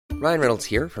Ryan Reynolds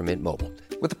here from Mint Mobile.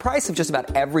 With the price of just about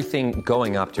everything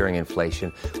going up during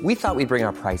inflation, we thought we'd bring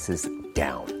our prices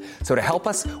down. So to help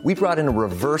us, we brought in a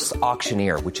reverse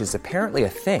auctioneer, which is apparently a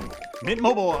thing. Mint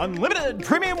Mobile Unlimited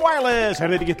Premium Wireless. How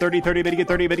to get 30, 30, bit to get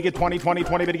 30, bit to get 20, 20,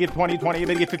 20, bit to get 20, 20,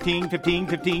 bit to get 15, 15,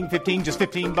 15, 15, just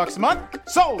 $15 a month?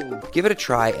 Sold! Give it a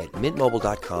try at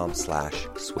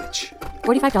mintmobile.com/switch.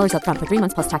 $45 up front for 3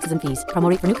 months plus taxes and fees. Promo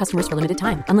rate for new customers for limited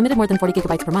time. Unlimited more than 40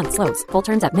 gigabytes per month. Slows full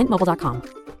terms at mintmobile.com.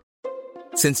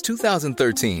 Since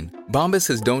 2013, Bombas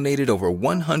has donated over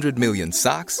 100 million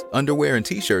socks, underwear, and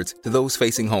T-shirts to those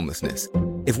facing homelessness.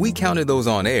 If we counted those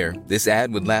on air, this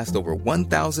ad would last over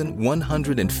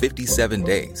 1,157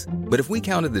 days. But if we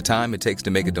counted the time it takes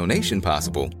to make a donation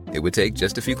possible, it would take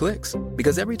just a few clicks.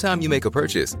 Because every time you make a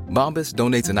purchase, Bombas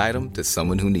donates an item to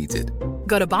someone who needs it.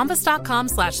 Go to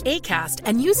bombas.com/ACAST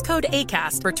and use code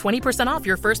ACAST for 20% off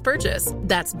your first purchase.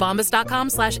 That's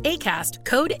bombas.com/ACAST,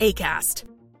 code ACAST.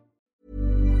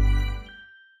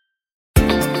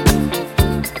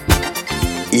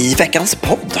 I veckans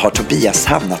podd har Tobias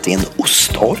hamnat i en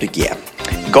ostorgie.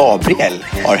 Gabriel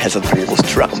har hälsat på hos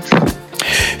Trump.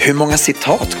 Hur många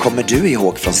citat kommer du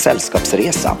ihåg från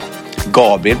Sällskapsresan?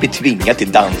 Gabriel blir tvingad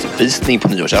till dansuppvisning på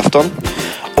nyårsafton.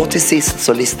 Och till sist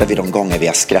så listar vi de gånger vi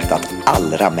har skrattat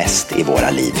allra mest i våra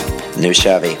liv. Nu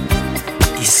kör vi!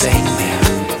 I säng med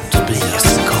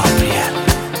Tobias Gabriel.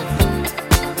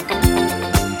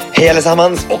 Hej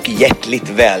allesammans och hjärtligt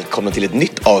välkomna till ett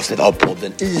nytt avsnitt av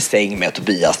podden I säng med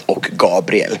Tobias och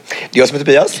Gabriel. Det är jag som är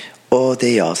Tobias. Och det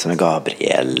är jag som är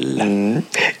Gabriel.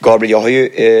 Gabriel, jag har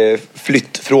ju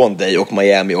flytt från dig och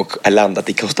Miami och är landat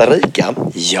i Costa Rica.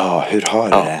 Ja, hur har du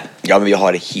det? Ja, men jag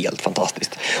har det helt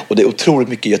fantastiskt. Och det är otroligt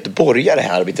mycket göteborgare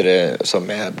här, vet du, som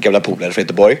är gamla polare från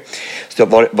Göteborg. Så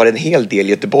det var en hel del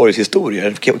Göteborgs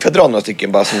historier. Kan jag dra några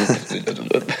stycken bara som...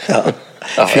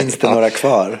 Ja, finns det några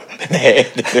kvar? Nej,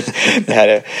 det här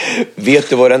är... Vet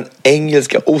du vad den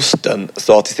engelska osten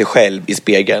sa till sig själv i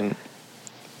spegeln?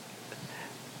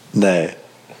 Nej.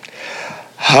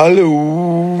 Hello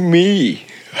me.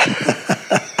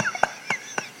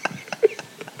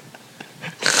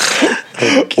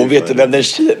 Och vet du vem den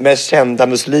mest kända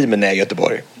muslimen är i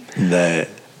Göteborg? Nej.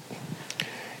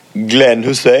 Glenn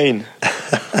Hussein.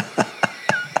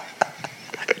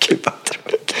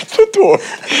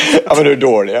 Ja, men hur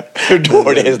dåliga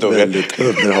historier. Väldigt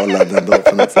underhållande ändå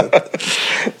på något sätt.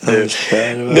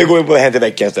 Nu går vi på Hänt i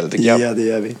veckan istället, tycker jag. Ja, det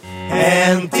gör vi.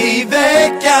 Hänt i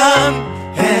veckan.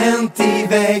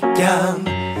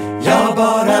 Jag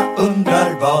bara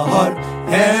undrar vad har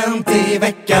hänt i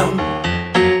veckan.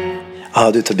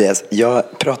 Ja du Tobias,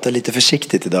 jag pratar lite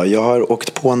försiktigt idag. Jag har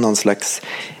åkt på någon slags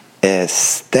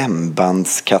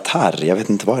stämbandskatarr. Jag vet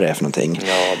inte vad det är för någonting.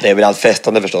 Ja, det är väl allt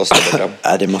festande förstås.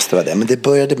 Ja, det måste vara det. Men det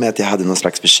började med att jag hade någon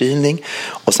slags förkylning.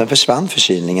 Och sen försvann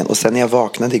förkylningen. Och sen när jag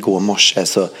vaknade igår morse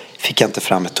så fick jag inte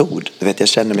fram ett ord. Du vet, jag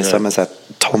kände mig som en sån här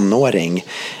tonåring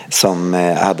som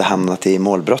hade hamnat i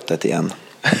målbrottet igen.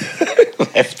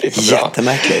 Häftigt,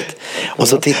 jättemärkligt. Och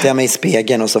så tittade jag mig i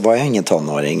spegeln och så var jag ingen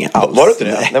tonåring alls. Var du inte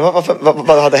det? Nej,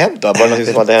 vad hade hänt då? Var det någonting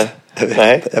som hade...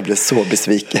 Nej. Jag blev så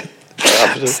besviken.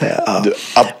 Så, ja. Du,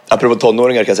 apropå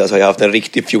tonåringar kan jag säga så har jag haft en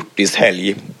riktig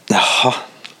fjortishelg. Jaha.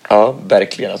 Ja,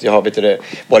 verkligen. Alltså, jag har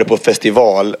varit på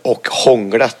festival och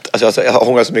hånglat. Alltså, jag har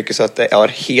hånglat så mycket så att det är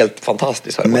helt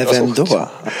fantastiskt. Med vem då?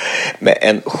 Med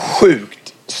en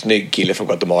sjukt snygg kille från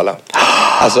Guatemala.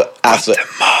 Alltså,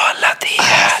 Guatemala, det är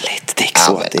härligt. Det är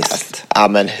exotiskt. Ja,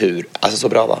 men hur? Alltså så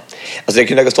bra, va? Alltså jag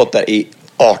kunde ha stått där i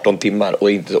 18 timmar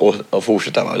och inte och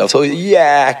fortsätta. Det var så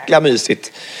jäkla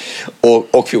mysigt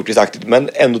och fjortisaktigt, men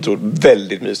ändå tror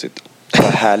väldigt mysigt.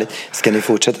 Vad härligt. Ska ni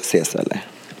fortsätta ses eller?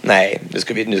 Nej, nu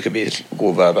ska vi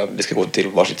gå till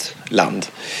varsitt land.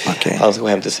 Okay. Han ska gå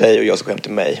hem till sig och jag ska gå hem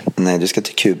till mig. Nej, du ska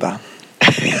till Kuba.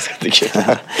 Jag ska till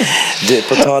Kuba. Du,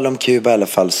 på tal om Kuba i alla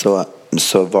fall så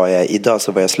var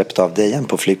jag släppt av dig igen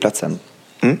på flygplatsen.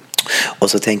 Mm.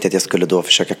 Och så tänkte jag att jag skulle då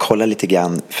försöka kolla lite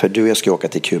grann, för du och jag ska åka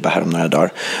till Kuba här om några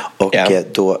dagar. Och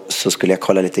då så skulle jag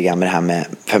kolla lite grann med det här med,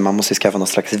 för man måste skaffa någon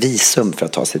slags visum för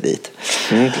att ta sig dit.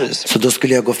 Så då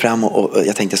skulle jag gå fram och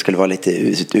jag tänkte jag skulle vara lite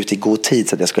ute i god tid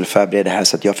så att jag skulle förbereda det här.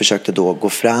 Så att jag försökte då gå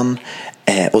fram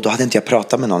och då hade inte jag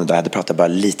pratat med någon idag, jag hade pratat bara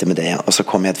lite med dig. Och så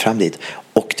kom jag fram dit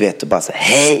och du vet, och bara så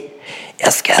hej,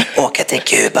 jag ska åka till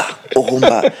Kuba. Och hon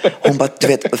bara, du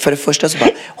vet, för det första så bara,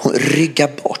 hon ryggar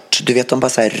bort. Du vet, de bara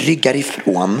så här ryggar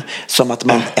ifrån. Som att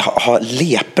man har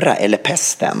lepra eller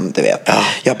pesten, du vet.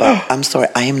 Jag bara, I'm sorry,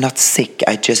 I am not sick.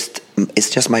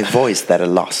 It's just my voice that I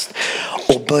lost.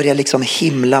 och börjar liksom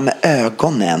himla med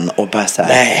ögonen och bara så här.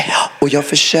 Nej. Och jag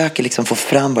försöker liksom få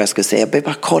fram vad jag ska säga. Jag behöver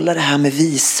bara kolla det här med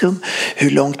visum, hur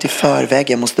långt i förväg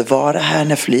jag måste vara här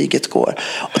när flyget går.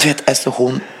 Och du vet,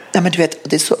 alltså nej men du vet,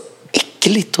 det är så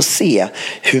äckligt att se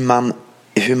hur man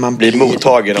blir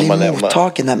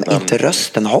mottagen när inte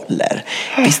rösten håller.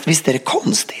 Visst är det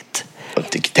konstigt.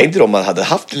 Tänkte du om man hade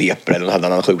haft lepra eller hade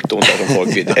annan sjukdom som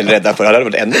folk är rädda för, hade det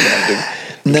varit ännu mer.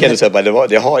 Du kan säga bara,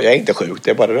 jag är inte sjuk,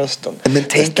 det är bara rösten. Men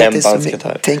tänk att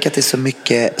det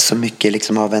är så mycket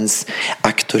liksom av ens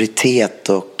auktoritet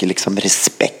och liksom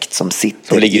respekt som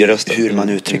sitter ligger i rösten. Hur man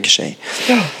uttrycker sig.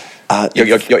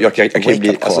 Jag kan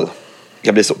bli, alltså,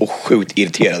 jag blir så sjukt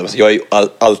irriterad. Alltså, jag är ju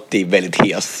alltid väldigt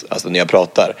hes, alltså, när jag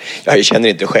pratar. Jag känner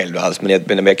inte själv alls, men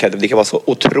det kan vara så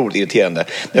otroligt irriterande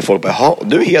när folk bara, ja,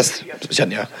 du är hes, så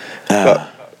känner jag.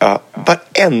 Ja,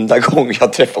 varenda gång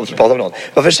jag träffar och pratar med någon.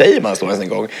 Varför säger man så en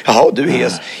gång? Jaha, du är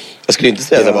hes. Jag skulle inte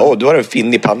säga så, du har en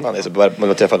fin i pannan.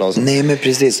 Man träffar någon som... Nej, men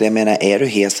precis. Jag menar, är du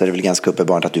hes så är det väl ganska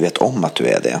uppenbart att du vet om att du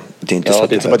är det. Det är inte så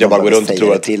det är som att jag bara går runt och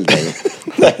tror att... till dig.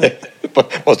 Nej,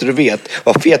 måste du vet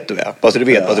vad fet du är. Måste du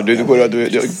vet,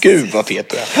 gud vad fet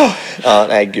du är. Ja,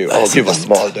 nej, gud vad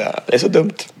smal du är. Det är så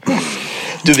dumt.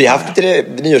 Du, vi har haft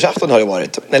nyårsafton har det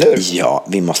varit, eller hur? Ja,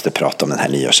 vi måste prata om den här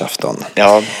nyårsafton.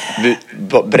 Ja,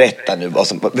 berätta nu vad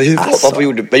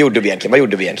gjorde vi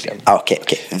egentligen? Okej.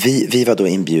 Vi var då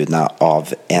inbjudna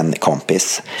av en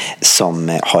kompis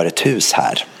som har ett hus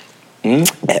här.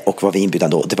 Och vad vi inbjudna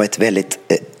då, det var ett väldigt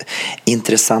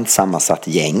intressant sammansatt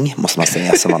gäng, måste man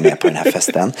säga, som var med på den här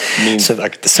festen.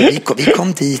 Så vi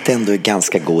kom dit ändå i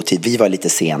ganska god tid. Vi var lite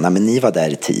sena, men ni var där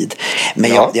i tid.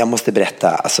 Men jag måste berätta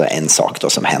alltså en sak då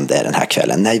som hände den här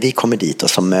kvällen. När vi kommer dit och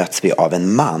så möts vi av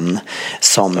en man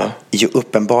som ju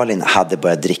uppenbarligen hade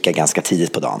börjat dricka ganska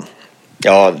tidigt på dagen.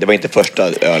 Ja, det var inte första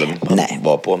ölen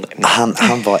var på.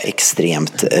 Han var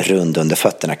extremt rund under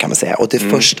fötterna, kan man säga. Och det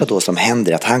första då som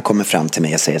händer är att han kommer fram till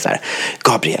mig och säger så här: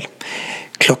 Gabriel,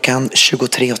 klockan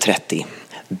 23:30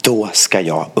 då ska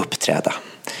jag uppträda.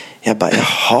 Jag bara,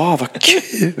 jaha, vad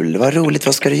kul, vad roligt,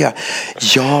 vad ska du göra?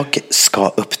 Jag ska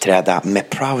uppträda med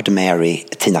Proud Mary,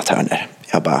 Tina Turner.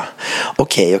 Jag bara,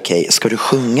 okej, ska du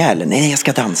sjunga eller? Nej, jag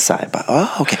ska dansa. Jag bara,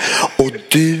 okej. Och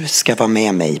du ska vara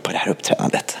med mig på det här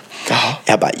uppträdandet.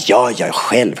 Jag bara, ja,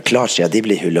 självklart, så det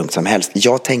blir hur lugnt som helst.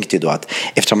 Jag tänkte ju då att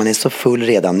eftersom man är så full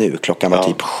redan nu, klockan var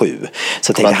typ 7,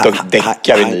 så tänkte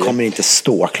han kommer inte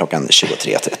stå klockan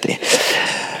 23:30.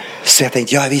 Så jag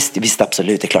tänkte, visst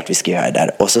absolut, det är klart vi ska göra det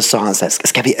där. Och så sa han så här,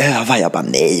 ska vi öva? Jag bara,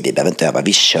 nej, vi behöver inte öva,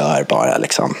 vi kör bara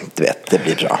liksom, du vet, det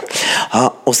blir bra.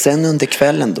 Ja, och sen under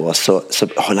kvällen då så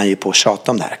håller han ju på att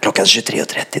tjata om det här. Klockan 23:30,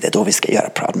 det är då vi ska göra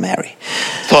Proud Mary.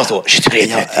 Så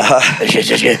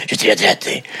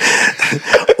 23:30.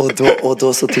 Och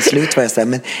då så till slut var jag så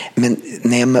här, men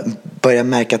när jag började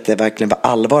märka att det verkligen var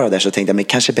allvar där, så tänkte jag, men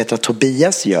kanske bättre att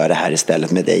Tobias gör det här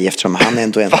istället med dig, eftersom han är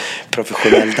ändå en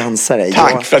professionell dansare.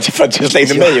 Tack för att du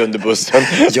slängde mig under bussen.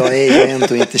 Jag är ju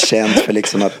ändå inte känd för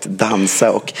liksom att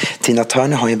dansa, och Tina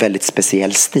Turner har ju en väldigt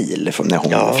speciell stil när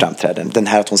hon framträder. Den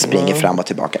här att hon springer fram och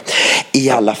tillbaka. I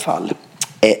alla fall,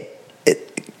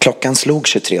 klockan slog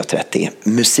 23:30,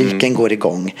 musiken går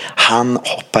igång, han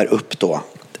hoppar upp då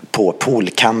på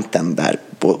poolkanten där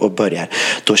och börjar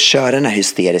då köra den här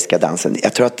hysteriska dansen.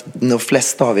 Jag tror att de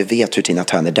flesta av er vet hur Tina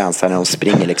Turner dansar när hon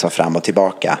springer liksom fram och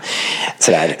tillbaka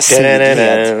sådär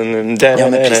sidled. Ja,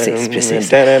 men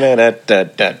precis.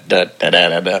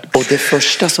 Och det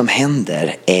första som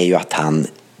händer är ju att han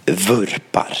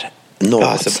vurpar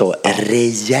något så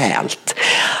rejält.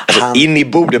 In i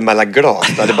bordet mellan glas.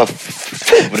 Det bara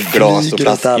glas och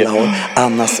flaskor.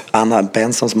 Anna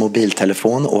Bensons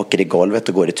mobiltelefon åker i golvet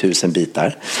och går i 1000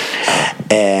 bitar.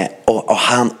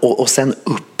 Och sen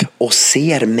upp och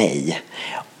ser mig.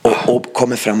 Och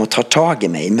kommer fram och tar tag i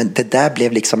mig. Men det där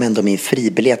blev liksom ändå min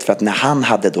fribiljett, för att när han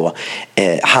hade då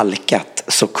halkat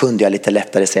så kunde jag lite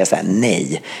lättare säga så här: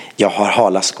 nej, jag har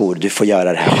hala skor, du får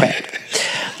göra det här själv.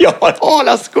 Jag har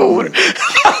hala skor.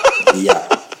 Ja.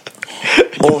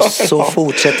 Och så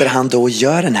fortsätter han då och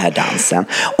gör den här dansen.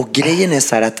 Och grejen är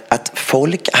så här att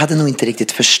folk hade nog inte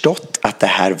riktigt förstått att det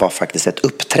här var faktiskt ett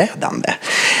uppträdande.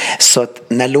 Så att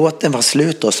när låten var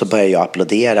slut då, så började jag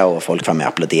applådera och folk var med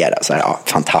och applådera. Så här, ja,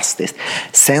 fantastiskt.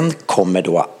 Sen kommer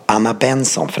då Anna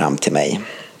Benson fram till mig.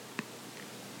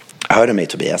 Hör du mig,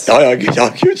 Tobias? Ja, gud.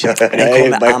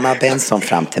 kommer Anna Benson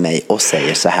fram till mig och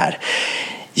säger så här: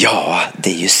 ja,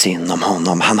 det är ju synd om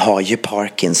honom, han har ju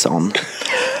Parkinson.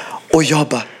 Och jag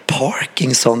bara,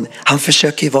 Parkinson? Han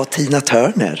försöker ju vara Tina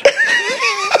Turner.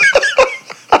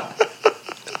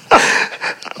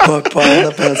 På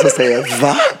andra på så säger jag,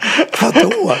 va?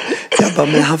 Vadå? Jag bara,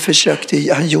 men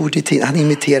han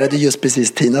imiterade just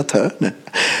precis Tina Turner.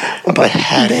 Jag bara,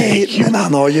 nej, men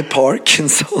han har ju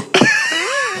Parkinson.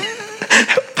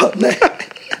 Bara, nej.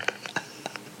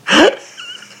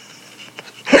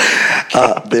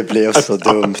 Det blev så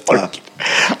dumt, va?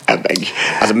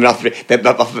 Alltså, men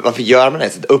varför gör man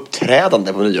ens ett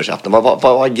uppträdande på nyårsafton? Vad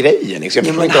var grejen? Liksom?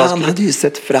 Ja, men han hade ju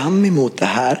sett fram emot det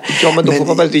här. Ja, men då får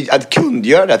man väl att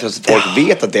kundgöra det så att folk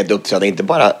vet att det är ett uppträdande, inte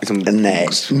bara liksom,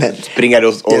 springa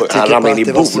och ramla in i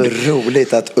bord. Det var så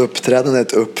roligt att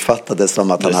uppträdandet uppfattades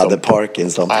som att han hade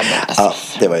Parkinson. Ja,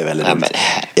 det var ju väldigt roligt.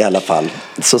 I alla fall,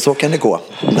 så kan det gå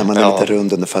när man är lite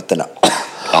rund under fötterna.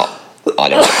 Ja,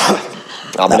 det var...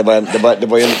 Ja, men det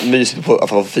var ju en mys att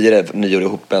få fira nyår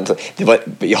ihop.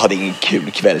 Jag hade ingen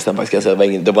kul kväll sen, ska jag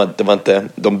säga. Det var inte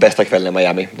de bästa kvällarna i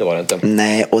Miami. Det var det inte.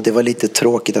 Nej, och det var lite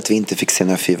tråkigt att vi inte fick se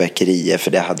några fyrverkerier,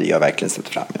 för det hade jag verkligen sett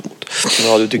fram emot.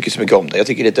 Ja, du tycker så mycket om det. Jag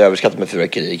tycker det är lite överskattat med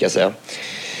fyrverkerier, kan jag säga.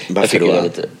 Varför då?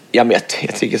 Ja, men jag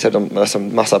tycker så att de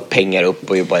massa pengar upp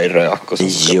och bara i rök och så.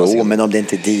 Jo, men om det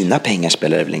inte är dina pengar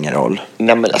spelar det väl ingen roll.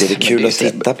 Nej, men det är kul att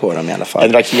titta på dem i alla fall.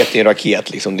 En raket är en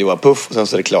raket liksom. Det var puff och sen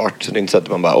så är det klart. Så det är inte så att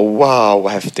man bara, wow,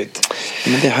 vad häftigt.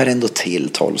 Men det hör ändå till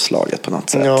 12-slaget på något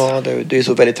sätt. Ja, det är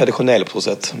så väldigt traditionellt på så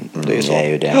sätt. Det är ju så. Det är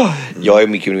ju det. Jag är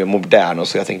mycket mer modern och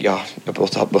så jag tänker, jag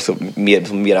måste ha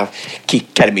mera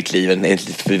kickar i mitt liv än ett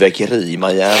litet fyrverkeri i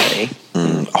Miami.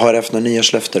 Har du haft några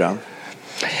nyårslöfte då?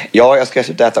 Ja, jag ska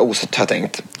sluta äta ost, har jag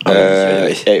tänkt.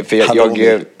 För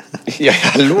halloumi!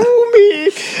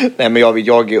 Nej, men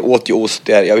jag åt ju ost.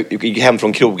 Jag gick hem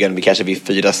från krogen vid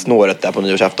 4-snåret där på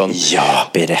nyårsafton. Ja,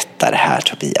 berätta det här,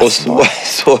 Tobias.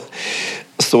 Och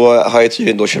så har jag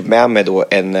tydligen då köpt med mig då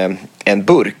en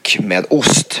burk med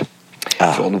ost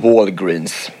från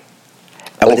Walgreens.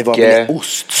 Ja, men det var väl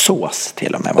ostsås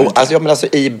till och med?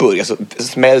 Alltså i burk, alltså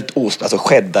smält ost, alltså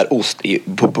cheddarost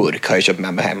på burk har jag köpt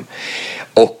med mig hem.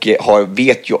 Och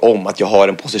vet ju om att jag har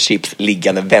en påse chips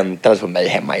liggande väntande på mig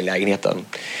hemma i lägenheten.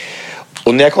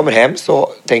 Och när jag kommer hem så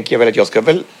tänker jag väl att jag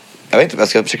vet inte vad jag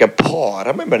ska försöka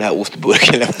para mig med den här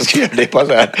ostburken eller vad jag ska göra det på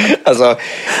så här.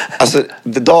 Alltså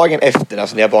dagen efter,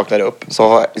 alltså när jag vaknade upp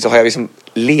så har jag liksom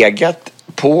legat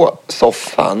på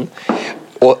soffan.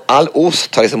 Och all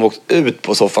ost har liksom åkt ut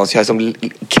på soffan, så jag har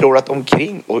liksom krålat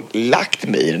omkring och lagt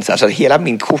mig i den så att hela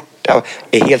min skjorta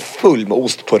är helt full med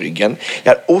ost på ryggen.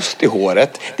 Jag har ost i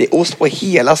håret, det är ost på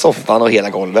hela soffan och hela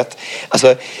golvet.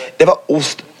 Alltså, det var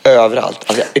ost överallt.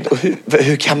 Alltså,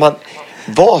 hur kan man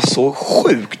vara så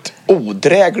sjukt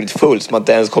odrägligt full som man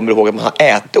inte ens kommer ihåg att man har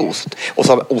ätit ost? Och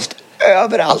så har man ost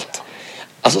överallt.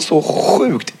 Alltså så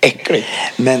sjukt äckligt.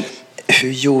 Men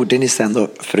hur gjorde ni sen då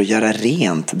för att göra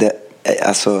rent?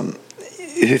 Alltså,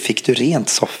 hur fick du rent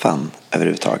soffan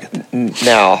överhuvudtaget?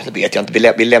 Nej, det vet jag inte.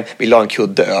 Vi la en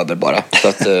kudde över bara.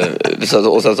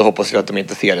 Och sen så hoppas vi att de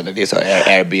inte ser det. Det är så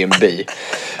Airbnb.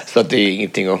 Så att det är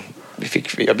ingenting att...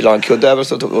 Vi la en kudde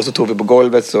över och så tog vi på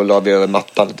golvet, så la vi över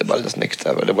mattan lite, bara lite snyggt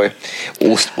över. Det var ju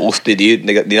ost, det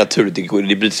är naturligt,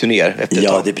 det bryts ju ner efter ett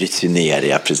tag. Det bryts ju ner,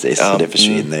 ja precis. Ja. Det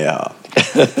försvinner,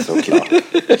 såklart.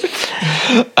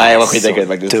 Nej, jag var skitäckligt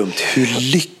faktiskt. Dumt, hur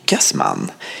lyckas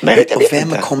man? Och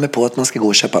vem kommer på att man ska gå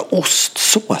och köpa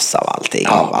ostsås av allting?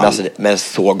 Ja, men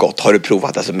så gott. Har du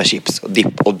provat alltså, med chips och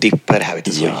dippa det här, vet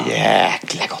du, så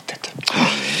jäkla gott.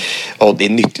 Och det är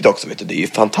nyttigt också, vet du. Det är ju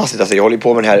fantastiskt. Alltså, jag håller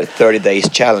på med den här 30 days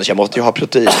challenge. Jag måste ju ha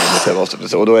protein.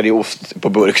 Och då är det ost på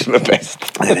burk som är bäst.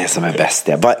 Det är det som är bäst,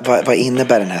 ja. Vad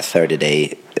innebär den här 30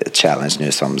 day challenge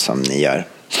nu som ni gör?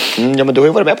 Ja, men du har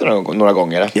ju varit med på några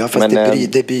gånger. Ja, fast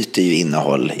det byter ju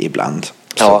innehåll ibland.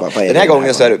 Ja, den här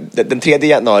gången så är det, den 3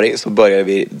 januari så börjar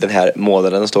vi den här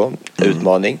månaden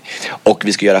utmaning. Och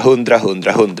vi ska göra 100.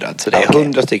 Så det är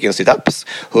 100 stycken sit-ups,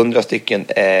 100 stycken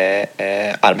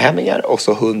armhävningar och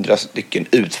så 100 stycken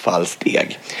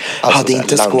utfallssteg. Alltså, det är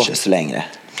inte squats längre?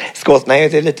 Squat, nej,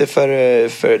 det är lite för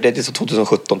det är så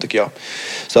 2017 tycker jag.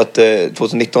 Så att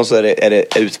 2019 så är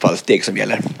det utfallssteg som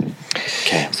gäller.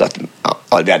 Okay. Så att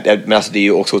men alltså det är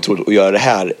ju också otroligt att göra det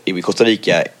här i Costa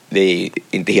Rica. Det är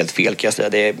inte helt fel, kan jag säga.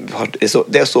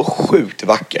 Det är så sjukt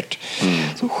vackert.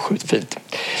 Så sjukt fint.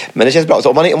 Men det känns bra. Så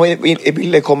om man vill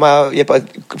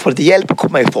få lite hjälp att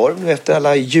komma i form efter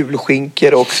alla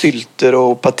julskinkor och sylter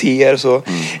och patéer, så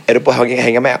är det bara att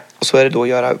hänga med. Och så är det då att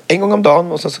göra en gång om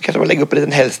dagen, och sen så kanske man lägger upp en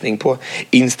liten hälsning på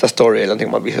Insta-story eller någonting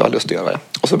om man vill ha lust att göra det.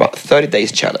 Och så bara 30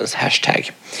 days challenge,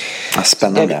 hashtag. Ja,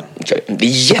 spännande. Det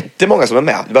är jättemånga som är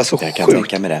med. Det var så sjukt. Jag kan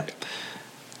tänka mig det.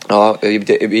 Ja,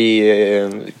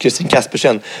 Kristin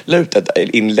Kaspersen la ut ett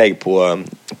inlägg på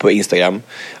Instagram,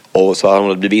 och så har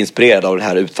hon blivit inspirerad av det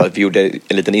här utfallet. Vi gjorde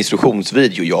en liten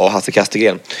instruktionsvideo, jag och Hasse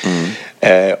Kastegren,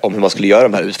 om hur man skulle göra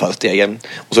de här utfallsstegen.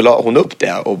 Och så la hon upp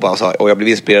det och bara sa, och jag blev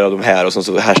inspirerad av de här, och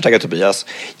så hashtagade Tobias.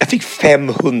 Jag fick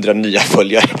 500 nya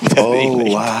följare på den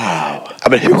wow. Ja,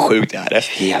 men hur sjukt är det?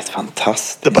 Helt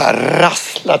fantastiskt. Det bara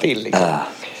rasslar till liksom.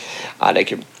 Ja, det är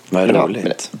kul. Vad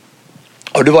roligt.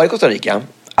 Har du varit i Costa Rica?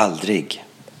 Aldrig.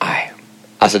 Nej.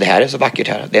 Alltså det här är så vackert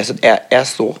här. Det är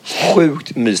så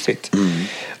sjukt mysigt.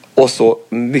 Och så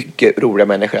mycket roliga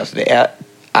människor. Alltså det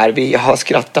vi har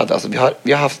skrattat. Alltså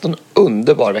vi har haft en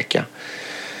underbar vecka.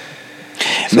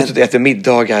 Suttit efter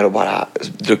middagar och bara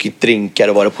druckit drinkar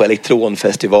och varit på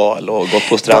elektronfestival och gått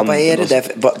på stranden. Vad är det där?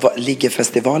 Ligger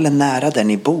festivalen nära där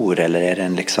ni bor, eller är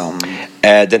den liksom...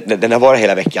 Den har varit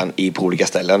hela veckan på olika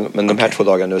ställen. Men de här 2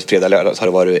 dagarna nu, fredag och lördag, så har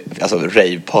det varit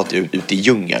rave-party ute i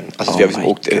djungeln. Alltså vi har liksom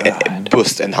åkt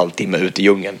buss en halvtimme ut i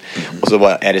djungeln. Och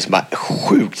så är det som bara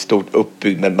sjukt stort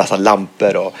uppbyggt med massa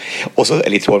lampor och så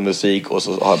elektronmusik. Och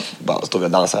så står vi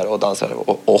och dansar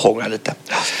och hånglar lite.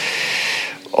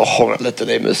 Och hångla lite,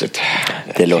 det är mysigt.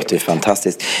 Det låter ju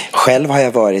fantastiskt. Själv har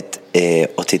jag varit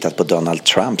och tittat på Donald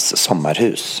Trumps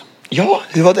sommarhus. Ja,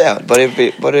 hur var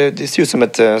det? Det ser ut som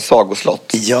ett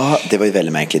sagoslott. Ja, det var ju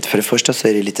väldigt märkligt. För det första så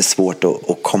är det lite svårt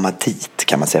att komma dit,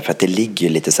 kan man säga. För att det ligger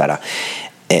ju lite så här...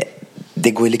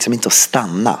 det går ju liksom inte att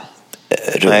stanna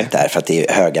runt där, för att det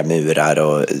är höga murar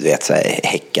och du vet, så här,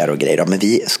 häckar och grejer. Men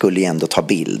vi skulle ju ändå ta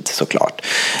bild, såklart.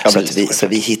 Så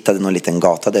vi hittade någon liten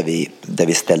gata där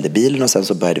vi ställde bilen, och sen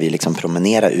så började vi liksom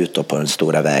promenera ut på den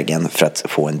stora vägen för att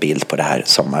få en bild på det här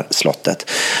sommarslottet.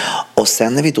 Och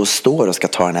sen när vi då står och ska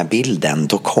ta den här bilden,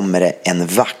 då kommer det en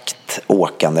vakt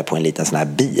åkande på en liten sån här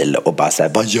bil och bara så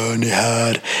här: vad gör ni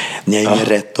här? Ni har ingen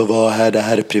rätt att vara här, det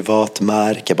här är privat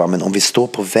mark. Jag bara, men om vi står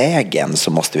på vägen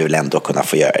så måste vi väl ändå kunna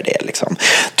få göra det liksom.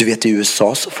 Du vet, i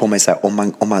USA så får man ju så här,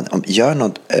 om man gör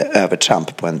något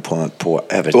övertramp på någons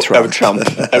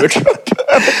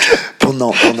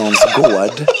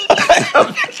gård.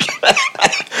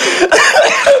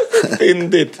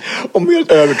 Fyndigt. Om du gör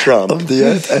ett övertramp. Om du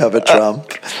gör ett övertramp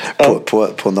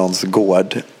på någons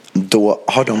gård, då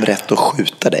har de rätt att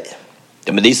skjuta dig.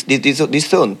 Ja, men det är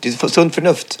sunt. Det är sunt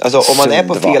förnuft. Alltså, om man är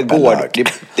på fel gård,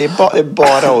 det är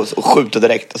bara att skjuta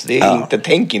direkt. Alltså, det är inte,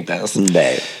 tänk inte ens.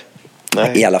 Nej.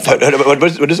 I alla fall.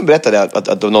 Var det som berättade att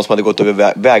det var någon som hade gått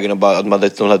över vägen och bara, att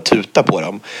någon hade tutat på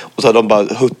dem, och så hade de bara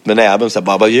hutt med näven och så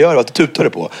bara, vad gör du att du tutar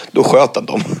på? Då sköt han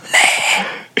dem. Nej.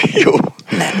 Jo.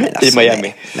 Nej, men alltså, i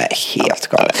Miami. Nej, helt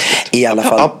galet. I alla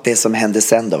fall, det som hände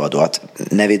sen då var då att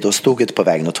när vi då stod ute på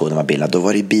vägen och tog de här bilarna, då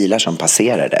var det bilar som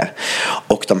passerade.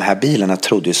 Och de här bilarna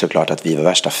trodde ju såklart att vi var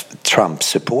värsta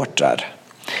Trump-supportrar.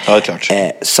 Ja, det är klart.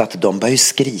 Så att de började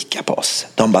skrika på oss.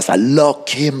 De bara så här,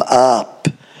 lock him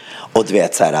up. Och du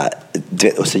vet så här,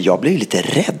 och så jag blev ju lite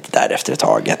rädd där efter ett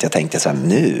tag, att jag tänkte så här,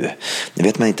 nu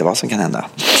vet man inte vad som kan hända.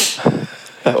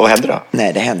 Och vad hände då?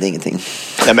 Nej, det hände ingenting.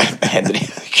 Nej, men hände det?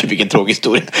 Gud, vilken tråkig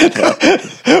historia.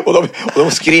 och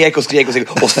de skrek.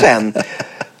 Och sen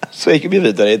så gick vi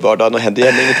vidare i ett vardag och hände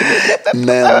ingenting.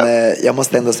 Men jag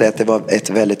måste ändå säga att det var ett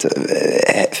väldigt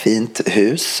fint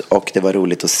hus, och det var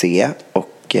roligt att se.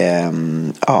 Och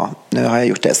nu har jag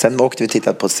gjort det. Sen åkte vi och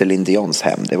tittade på Celine Dions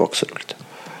hem. Det var också roligt.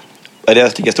 Är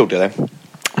det lika stort, eller?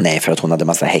 Nej, för att hon hade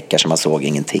massa häckar som man såg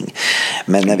ingenting.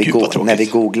 Men när vi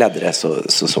googlade det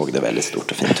så såg det väldigt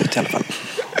stort och fint ut i alla fall.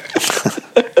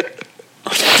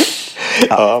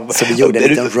 Så vi gjorde en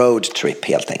liten roadtrip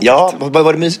helt enkelt. Ja, vad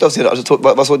var det mysigt att se? Alltså,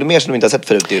 vad såg du mer som du inte har sett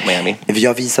förut i Miami?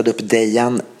 Jag visade upp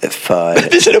Dejan för...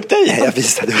 Visade upp Dejan? Jag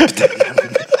visade upp Dejan.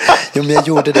 Jo, men jag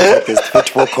gjorde det faktiskt för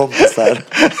 2 kompisar.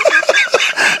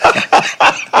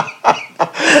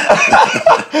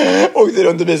 Och det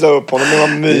runt och visade upp honom, det var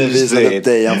mysigt. Jag visade upp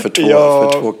Dejan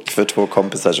för 2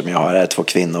 kompisar som jag har här, 2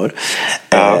 kvinnor.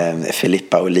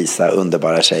 Filippa och Lisa,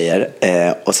 underbara tjejer.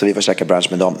 Och så vi var käka brunch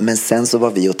med dem. Men sen så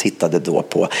var vi och tittade då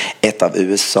på ett av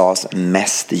USAs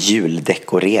mest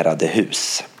juldekorerade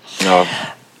hus. Ja.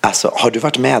 Alltså, har du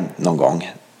varit med någon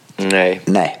gång? Nej.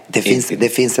 Det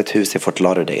finns ett hus i Fort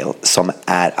Lauderdale som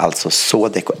är alltså så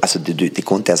alltså det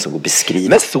går inte ens att gå beskriva.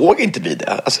 Men såg inte vi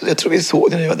det? Alltså, jag tror vi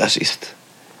såg det när vi var där sist.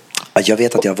 Jag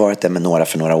vet att jag har varit där med några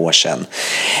för några år sedan.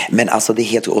 Men alltså det är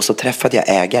helt... Och så träffade jag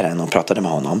ägaren och pratade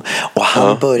med honom. Och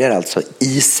han börjar alltså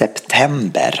i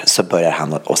september, så börjar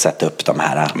han att sätta upp de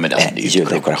här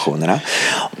juldekorationerna.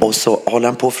 Och så håller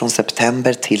han på från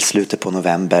september till slutet på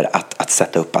november att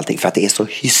sätta upp allting. För att det är så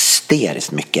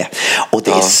hysteriskt mycket. Och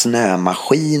det är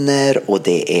snömaskiner, och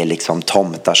det är liksom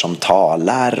tomtar som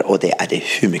talar, och det är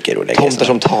hur mycket roligt. Tomtar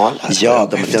som talar? Ja,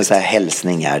 de är så här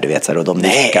hälsningar, du vet, så här, och de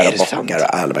nickar och bockar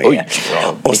och alla.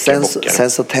 Och sen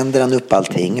så tänder han upp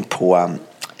allting på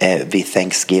vid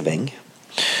Thanksgiving.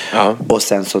 Ja. Och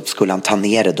sen så skulle han ta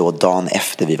ner det då dagen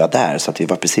efter vi var där, så att vi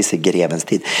var precis i grevens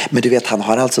tid. Men du vet, han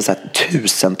har alltså så här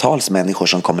tusentals människor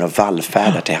som kommer och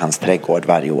vallfärdar till hans trädgård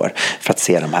varje år för att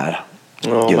se de här.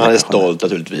 Ja, han är stolt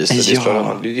naturligtvis.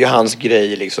 Ja. Det är ju hans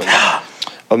grej liksom.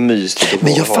 Vad mysigt.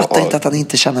 Men jag fattar inte att han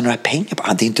inte tjänar några pengar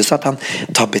på. Det är inte så att han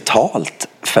tar betalt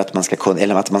för att man ska kunna,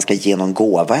 eller att man ska ge någon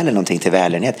gåva eller någonting till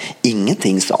välgörenhet.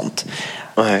 Ingenting sånt.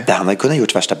 Nej. Han har kunnat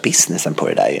gjort värsta businessen på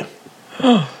det där ju.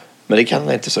 Men det kan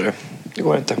han inte, så det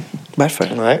går inte.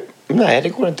 Varför? Nej, det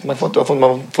går inte. Man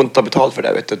får inte ta betalt för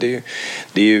det, vet du.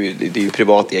 Det är ju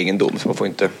privat egendom, så man får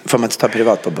inte. Får man inte ta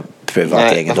privat på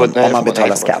privat egendom om man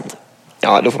betalar skatt?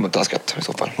 Ja, då får man betala skatt i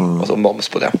så fall. Och så moms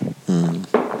på det.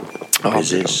 Ja,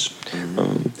 precis.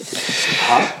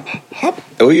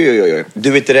 Oj.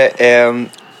 Du, vet det,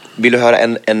 vill du höra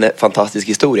en fantastisk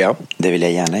historia? Det vill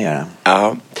jag gärna göra.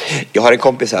 Ja. Jag har en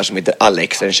kompis här som heter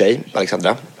Alex, en tjej,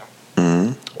 Alexandra.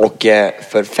 Och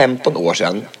för 15 år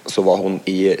sedan så var hon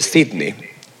i Sydney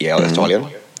i Australien.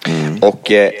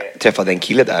 Och träffade en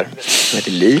kille där som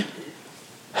heter Lee.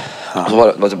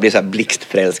 Och så blev så här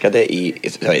blixtförälskade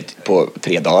på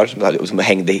 3 dagar. Som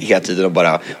hängde hela tiden och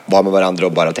bara var med varandra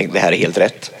och bara tänkte det här är helt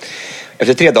rätt.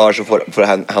 Efter 3 dagar så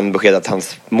får han besked att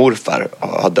hans morfar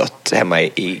har dött hemma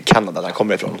i Kanada där han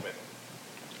kommer ifrån.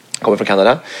 Kommer från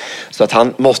Kanada. Så att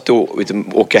han måste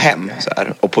åka hem så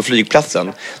här. Och på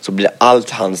flygplatsen så blir allt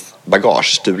hans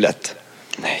bagage stulet.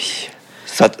 Nej.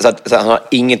 Så att han har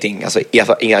ingenting. Alltså,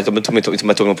 de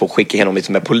tog honom på att skicka honom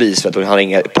liksom med polis för att han har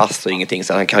inga pass och ingenting.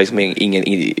 Så han kan liksom ingen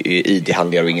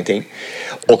ID-handlingar och ingenting.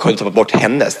 Och har tagit bort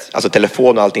hennes, alltså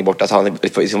telefon och allting bort. Alltså han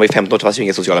var i 15 år, det fanns ju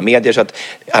inga sociala medier, så att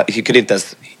han kunde inte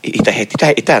ens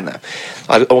hitta henne.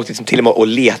 Han åkte liksom till och med och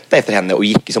letade efter henne och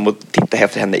gick liksom och tittade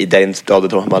efter henne i den staden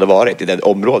de hade varit, i det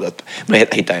området. Men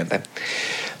hittade henne inte.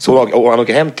 Så han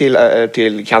åker hem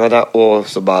till Kanada och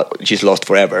så bara, she's lost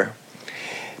forever.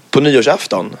 På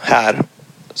nyårsafton här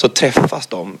så träffas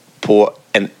de på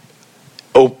en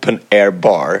open air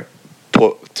bar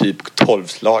på typ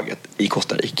 12-slaget i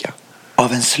Costa Rica.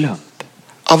 Av en slump?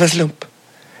 Av en slump.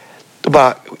 Då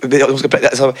bara,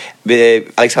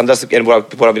 Alexandra,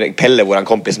 Pelle, våran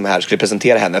kompis som är här, skulle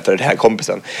presentera henne för den här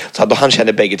kompisen. Så då han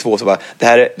känner bägge två, så bara, det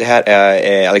här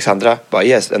är Alexandra. Bara,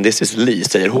 yes, and this is Lee,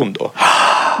 säger hon då.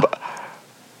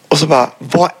 Och så bara,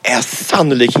 vad är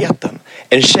sannolikheten?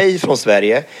 En tjej från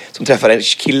Sverige som träffar en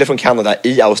kille från Kanada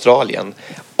i Australien.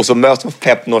 Och så möts de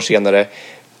 15 år senare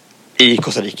i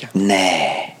Costa Rica.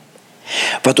 Nej.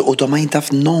 Och de har inte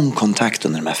haft någon kontakt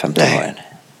under de här 15 åren?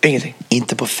 Ingenting.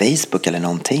 Inte på Facebook eller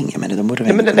någonting? Men de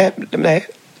borde nej.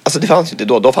 Alltså det fanns ju inte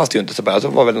då fanns det ju inte så bara. Alltså,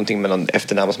 det var väl någonting med någon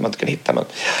efternamn som man inte kan hitta. Men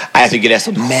jag tycker det är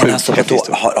så men sjukt. Alltså,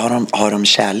 har de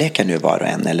kärlekar nu var och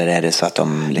en? Eller är det så att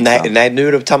de liksom... Nej, nu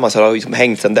är de tillsammans. Har de liksom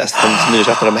hängt sedan dess. De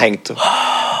nyårsafton har de hängt. Och...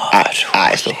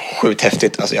 Nej, så sjukt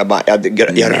häftigt. Alltså, jag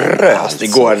röst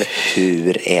igår.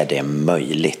 Hur är det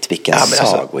möjligt? Vilken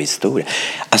sagohistoria.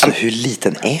 Alltså hur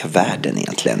liten är världen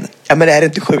egentligen? Ja, men det är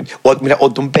inte sjukt.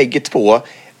 Och de bägge två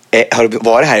har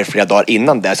varit här flera dagar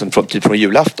innan det, som från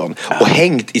julafton, och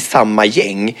hängt i samma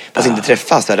gäng fast inte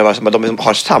träffas. Det var som att de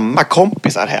har samma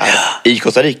kompisar här i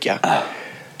Costa Rica.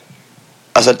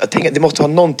 Alltså, jag tänker, det måste ha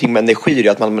någonting med energi,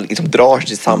 att man liksom drar sig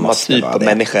till samma typ av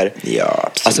människor. Ja,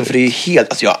 absolut. Alltså, för det är ju helt,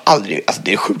 alltså jag har aldrig, alltså det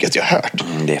är det sjukaste jag har hört.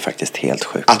 Det är faktiskt helt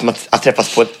sjukt. Att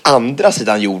träffas på en andra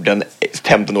sidan jorden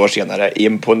 15 år senare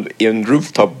i en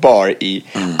rooftop bar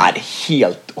är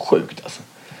helt sjukt alltså.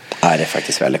 Ja, det är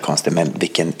faktiskt väldigt konstigt. Men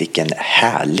vilken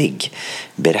härlig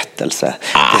berättelse.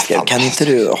 Kan inte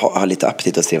du ha lite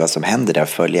aptit och se vad som händer där?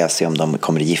 Följa, se om de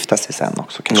kommer att gifta sig sen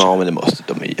också kanske? Ja, men det måste.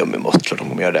 De måste, klart de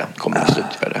kommer göra det. Kommer att sluta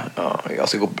göra det. Ja, jag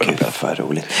ska gå på det. Gud, vad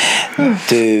roligt.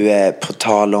 Du, på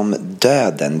tal om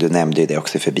döden, du nämnde ju det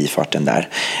också i förbifarten där.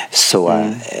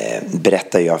 Så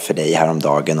berättar jag för dig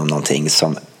häromdagen om någonting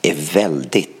som är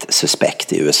väldigt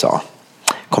suspekt i USA.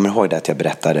 Kommer ihåg det att jag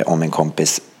berättade om en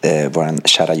kompis, vår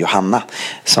kära Johanna,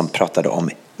 som pratade om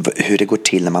hur det går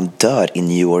till när man dör i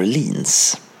New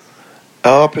Orleans.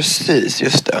 Ja, precis,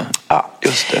 just det. Ja,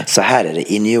 just det. Så här är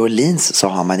det, i New Orleans så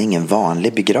har man ingen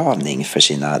vanlig begravning för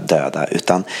sina döda,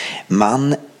 utan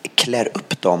man klär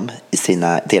upp dem i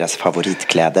deras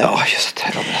favoritkläder. Ja, just det.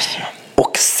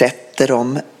 Och sätter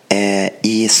dem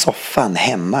i soffan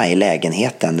hemma i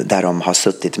lägenheten där de har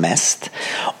suttit mest.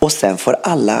 Och sen får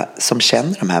alla som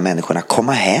känner de här människorna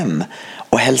komma hem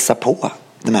och hälsa på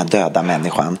den här döda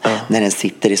människan när den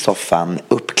sitter i soffan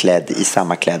uppklädd i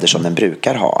samma kläder som den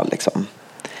brukar ha liksom.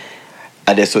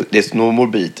 Ja, det är så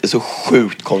morbid, det är så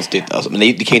sjukt konstigt alltså. Men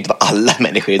det kan ju inte vara alla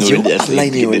människor i New Orleans. Jo, alla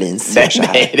i New Orleans gör så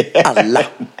här. Alla.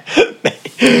 Nej.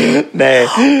 Nej,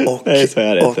 så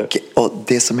är det inte. Och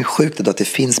det som är sjukt är då att det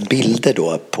finns bilder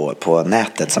då på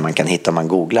nätet som man kan hitta om man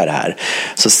googlar det här.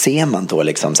 Så ser man då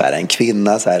liksom så här, en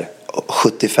kvinna så här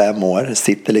 75 år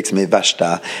sitter liksom i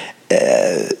värsta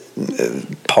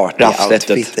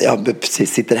party-outfit. Ja,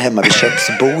 precis, sitter hemma vid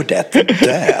köksbordet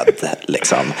död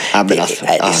liksom. Ja, det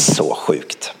är så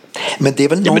sjukt. Men det är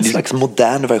väl någon slags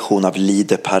modern version av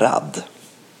Lider Parad.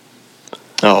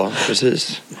 Ja,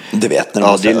 precis. Du vet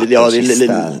när det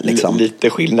är liksom, lite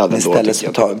skillnad ändå.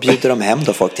 Istället så bjuder de hem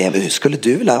då folk till hem. Hur skulle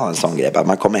du vilja ha en sån grej?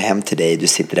 Man kommer hem till dig, du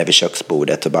sitter där vid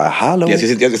köksbordet och bara hallå. Jag ska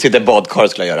sitta i badkar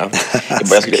skulle jag göra.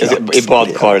 I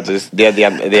badkar, det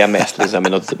är mest liksom,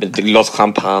 med ett glas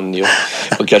champagne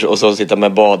och så sitta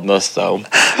med badmössa.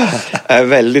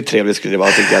 Väldigt trevligt skulle det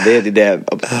vara tycker jag. Det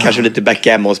kanske lite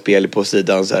backgammon-spel på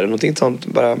sidan så här, någonting sånt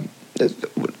bara.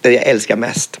 Det jag älskar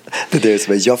mest.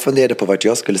 Jag funderade på vart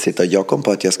jag skulle sitta och jag kom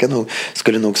på att jag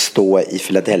skulle nog stå i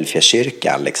Philadelphia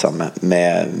kyrkan liksom,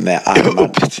 med armarna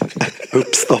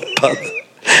uppstoppad.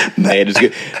 Nej,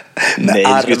 med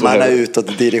armarna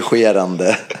utåt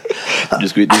dirigerande.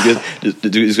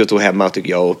 Du ska stå hemma tycker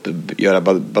jag och göra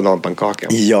bananpannkaka.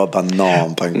 Ja,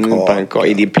 bananpannkaka.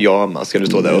 I din pyjamas ska du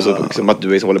stå där och så som att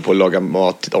du håller på att laga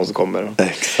mat till de som kommer.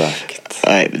 Exakt.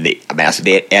 Nej, men alltså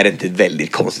det är inte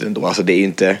väldigt konstigt ändå. Alltså det är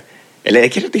inte, eller det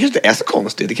kanske inte är så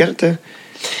konstigt. Det kanske inte.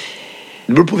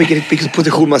 Det beror på vilken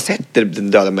position man sätter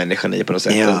den döda människan i på något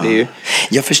sätt. Ja. Alltså det är ju...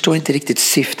 Jag förstår inte riktigt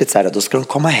syftet så här. Då ska de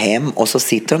komma hem och så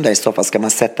sitter de där i soffan. Ska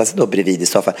man sätta sig då bredvid i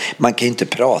soffan? Man kan ju inte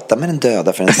prata med den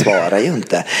döda för den svarar ju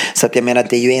inte. Så att jag menar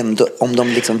det är ju ändå, om de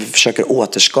liksom försöker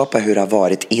återskapa hur det har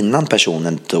varit innan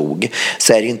personen dog,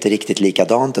 så är det ju inte riktigt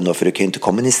likadant ändå, för du kan ju inte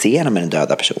kommunicera med den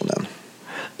döda personen.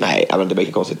 Nej, men det är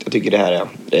mycket konstigt. Jag tycker det här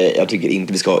jag tycker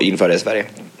inte vi ska införa det i Sverige.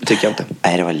 Det tycker jag inte.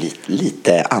 Nej, det var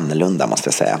lite annorlunda måste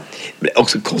jag säga. Men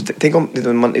också konstigt. Tänk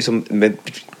om man liksom med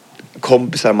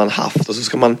kompisar man haft och så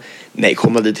ska man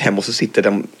komma dit hem och så sitter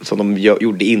de som de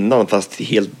gjorde innan fast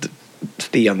helt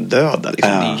stendöda.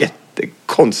 Liksom. Det är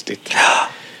jättekonstigt.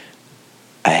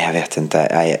 Nej, jag vet inte.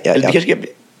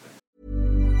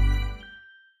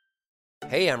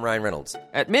 Hey, I'm Ryan Reynolds.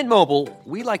 At Mint Mobile,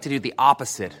 we like to do the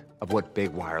opposite of what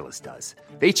Big Wireless does.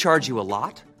 They charge you a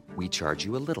lot, we charge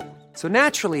you a little. So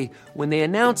naturally, when they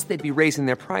announced they'd be raising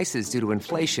their prices due to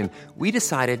inflation, we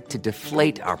decided to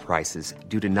deflate our prices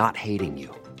due to not hating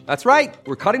you. That's right.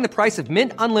 We're cutting the price of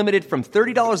Mint Unlimited from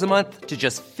 $30 a month to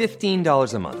just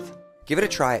 $15 a month. Give it a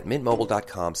try at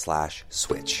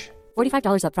mintmobile.com/switch.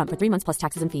 $45 up front for 3 months plus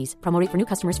taxes and fees. Promo rate for new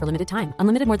customers for limited time.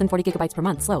 Unlimited more than 40 gigabytes per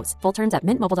month. Slows full terms at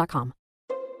mintmobile.com.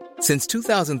 Since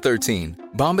 2013,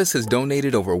 Bombas has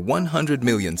donated over 100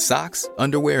 million socks,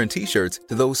 underwear, and T-shirts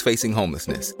to those facing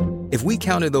homelessness. If we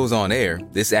counted those on air,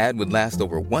 this ad would last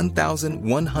over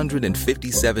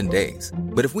 1,157 days.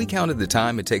 But if we counted the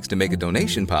time it takes to make a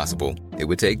donation possible, it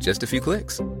would take just a few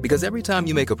clicks. Because every time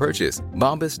you make a purchase,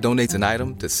 Bombas donates an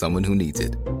item to someone who needs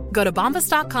it. Go to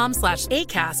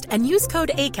bombas.com/ACAST and use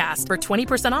code ACAST for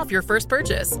 20% off your first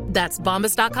purchase. That's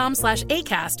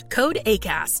bombas.com/ACAST, code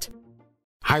ACAST.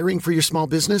 Hiring for your small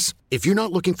business? If you're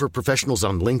not looking for professionals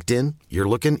on LinkedIn, you're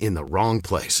looking in the wrong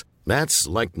place.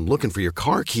 That's like looking for your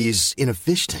car keys in a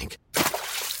fish tank.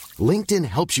 LinkedIn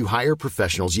helps you hire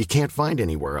professionals you can't find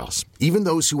anywhere else, even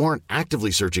those who aren't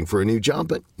actively searching for a new job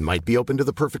but might be open to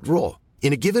the perfect role.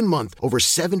 In a given month, over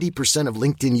 70% of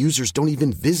LinkedIn users don't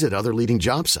even visit other leading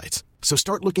job sites. So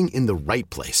start looking in the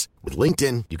right place. With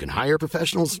LinkedIn, you can hire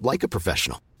professionals like a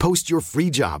professional. Post your free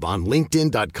job on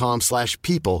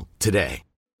linkedin.com/people today.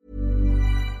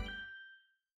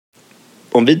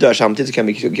 Om vi dör samtidigt så kan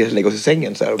vi lägga oss i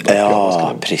sängen så här.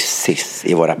 Ja, precis.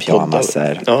 I våra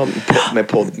pyjamaser. Ja, med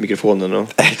poddmikrofonen och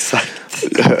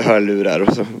hörlurar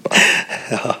och så.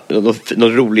 Ja.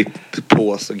 Någon rolig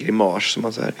pås och grimas som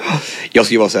man så här. Jag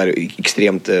ska ju vara så här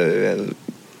extremt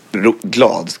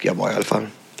glad ska jag vara i alla fall.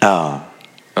 Ja.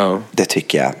 Det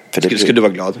tycker jag. För det skulle du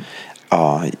vara glad?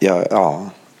 Ja,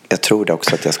 jag tror det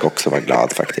också att jag ska också vara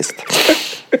glad faktiskt.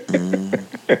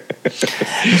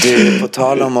 Du, på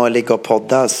tal om att ligga och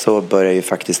podda så börjar ju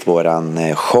faktiskt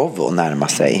våran show att närma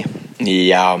sig.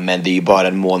 Ja, men det är ju bara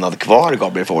en månad kvar,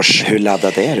 Gabriel Fors. Hur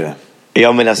laddad är du?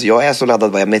 Ja, men alltså jag är så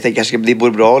laddad. Men jag tänker kanske det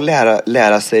vore bra att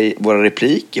lära sig våra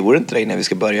repliker. Vore inte det innan vi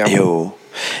ska börja? Jo,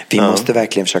 vi måste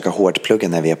verkligen försöka hårdplugga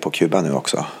när vi är på Kuba nu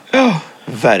också. Ja,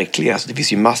 verkligen. Alltså, det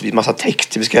finns ju massa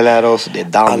text vi ska lära oss. Det är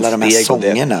danssteg. Alla de här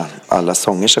sångerna, alla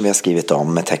sånger som vi har skrivit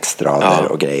om med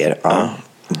textrader och grejer. Ja.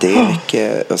 Det är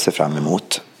mycket att se fram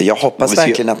emot. Jag hoppas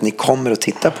verkligen att ni kommer att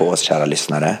titta på oss, kära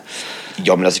lyssnare.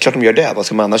 Ja, men alltså klart de gör det. Vad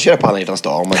ska man annars göra på Alla hjärtans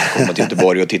dag om man ska komma till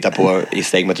Göteborg och titta på I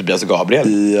säng med Tobias och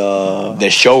Gabriel? Ja.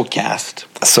 The Showcast.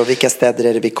 Så vilka städer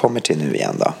är det vi kommer till nu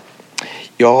igen då?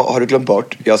 Ja, har du glömt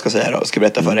bort? Jag ska säga då, ska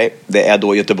berätta för dig. Det är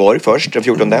då Göteborg först, den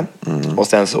 14. Och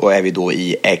sen så är vi då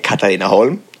i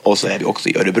Katarinaholm. Och så är vi också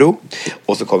i Örebro.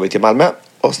 Och så kommer vi till Malmö.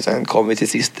 Och sen kommer vi till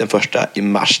sist den 1 i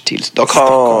mars till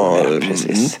Stockholm.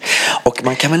 Precis. Och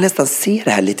man kan väl nästan se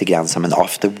det här lite grann som en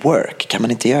after work. Kan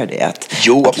man inte göra det?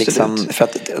 Jo, att absolut. Liksom, för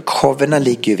att showerna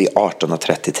ligger ju vid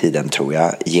 18:30 tiden tror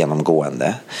jag,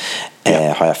 genomgående.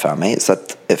 Har jag för mig. Så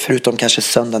att förutom kanske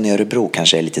söndagen i Örebro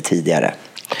kanske är lite tidigare.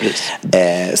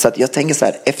 Så att jag tänker så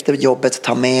här, efter jobbet,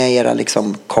 ta med era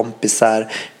liksom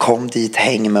kompisar, kom dit,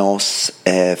 häng med oss,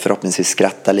 förhoppningsvis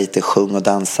skratta lite, sjung och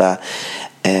dansa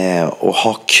och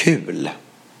ha kul.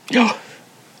 Ja.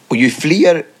 Och ju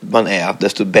fler man är,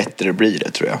 desto bättre blir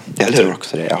det, tror jag. Jag tror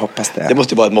också det, jag hoppas det. Det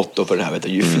måste vara ett motto för det här, vet du.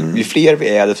 Ju fler vi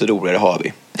är, desto roligare har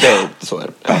vi. Så är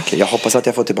det. Verkligen. Jag hoppas att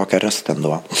jag får tillbaka rösten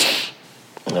då.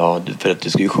 Ja, för att du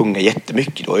ska ju sjunga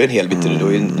jättemycket. Du har ju en hel bit.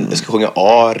 Du ska sjunga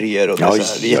arier och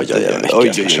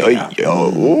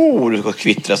du ska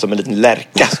kvittra som en liten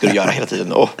lärka ska du göra hela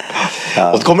tiden. Och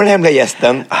så kommer den hemliga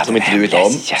gästen som inte du vet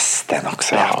om. Gästen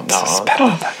också, så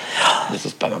spännande. Det är så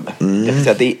spännande. Jag ska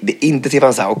säga att det är inte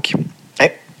Stefan Sauk.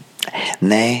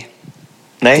 Nej.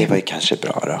 Det var ju kanske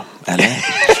bra då, eller?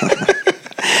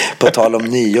 På tal om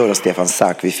nyår och Stefan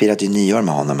Sauk, vi firade ju nyår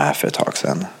med honom här för ett tag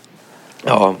sedan.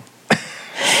 Ja.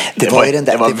 Det var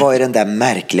ju den där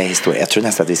märkliga historien. Jag tror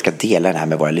nästan att vi ska dela den här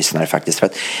med våra lyssnare faktiskt. För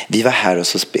att vi var här och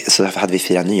så hade vi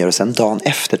firat nyår. Och sen dagen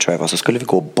efter tror jag så skulle vi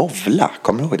gå och bowla.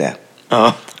 Kommer du ihåg det?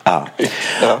 Ja.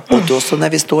 Och då så när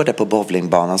vi står där på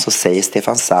bowlingbanan så säger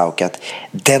Stefan Sauk att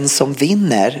den som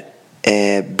vinner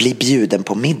blir bjuden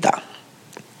på middag.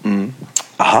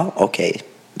 Aha, okej.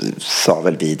 Sa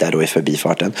väl vi där då i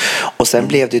förbifarten. Och sen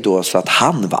blev det då så att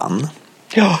han vann.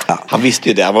 Ja, han visste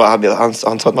ju det. Han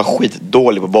sa att han var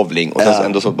skitdålig på bowling. Och sen,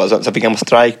 ändå så fick han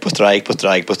strike på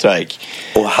strike.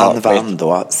 Och han vann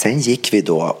då. Sen gick vi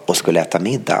då och skulle äta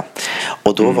middag.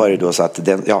 Och då var det då så att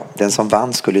den som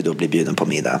vann skulle då bli bjuden på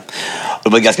middag. Det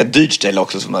var ett ganska dyrt ställe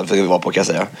också som man fick vara på, kan jag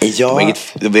säga. Ja.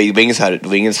 Det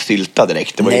var ingen sylta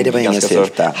direkt. Det var ingen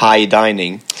sylta. High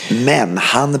dining. Men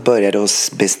han började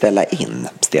att beställa in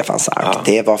Stefan Sauk.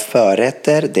 Det var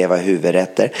förrätter, det var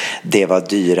huvudrätter, det var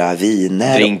dyra viner.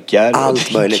 Drinkar.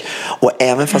 Allt möjligt. Och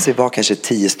även fast vi var kanske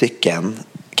 10 stycken,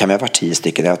 kan vi ha varit 10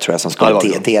 stycken, jag tror jag som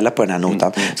skulle dela på den här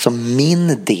notan. Så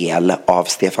min del av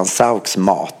Stefan Sauks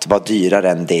mat var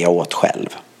dyrare än det jag åt själv.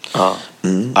 Ja,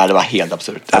 det var helt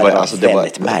absurt. Det var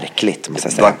väldigt märkligt, måste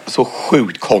jag säga. Det var så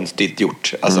sjukt konstigt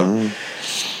gjort. Alltså.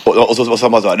 Och så var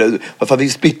samma sak. Varför vi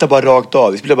splittar bara rakt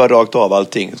av. Vi splittar bara rakt av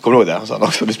allting. Kommer du ihåg det? Så han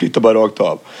också, vi splittar bara rakt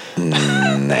av.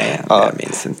 Nej, jag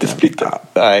minns inte.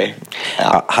 Nej.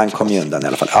 Ja, han kom ju undan i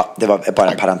alla fall. Ja, det var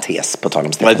bara en parentes på tal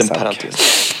om Stefan Sauk.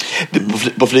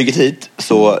 På flyget hit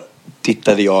så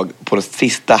tittade jag på den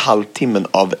sista halvtimmen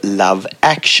av Love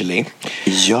Actually.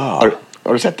 Ja.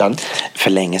 Har du sett den? För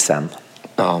länge sedan.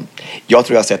 Ja. Jag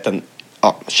tror jag har sett den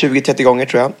 20-30 gånger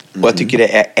tror jag. Och jag tycker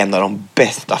det är en av de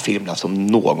bästa filmerna som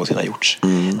någonsin har gjorts.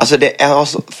 Alltså det är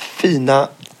så fina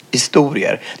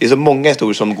historier. Det är så många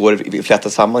historier som går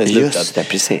flätas samman i slutet. Just det,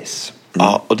 precis.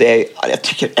 Ja, och jag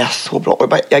tycker det är så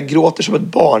bra. Jag gråter som ett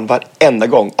barn varenda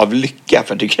gång av lycka,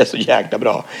 för jag tycker det är så jäkla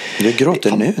bra. Du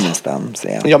gråter nu nästan,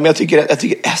 säger jag. Ja, men jag tycker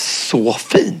det är så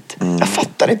fint. Jag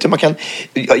fattar inte hur man kan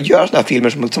göra såna här filmer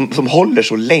som håller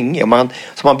så länge, som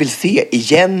man vill se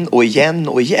igen och igen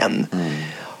och igen.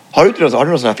 Har du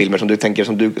några sådana filmer som du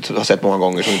har sett många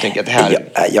gånger som du tänker att det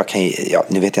här...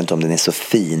 Nu vet jag inte om den är så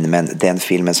fin, men den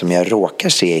filmen som jag råkar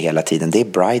se hela tiden, det är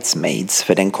Bridesmaids,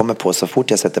 för den kommer på så fort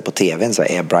jag sätter på tvn så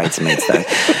är Bridesmaids där.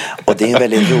 Och det är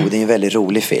en väldigt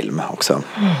rolig film också.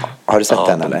 Har du sett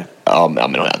den eller? Ja,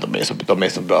 men de är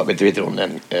så bra. Vet du hon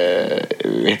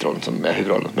heter hon som är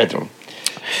huvudrollen? Heter hon?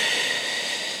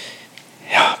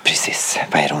 Ja, precis.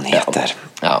 Vad är det hon heter?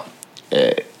 Ja.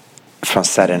 Från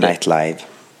Saturday Night Live.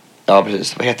 Ja,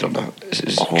 precis. Vad heter hon då?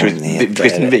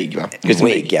 Kristen Wiig, va?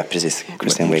 Wiig, ja, precis.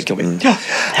 Kristen Wiig. Ja.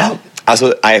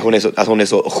 Alltså, hon är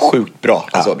så sjukt bra.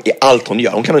 Alltså, i allt hon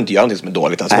gör. Hon kan inte göra någonting som är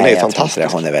dåligt. Alltså, hon är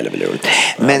fantastisk. Hon är väldigt, väldigt rolig.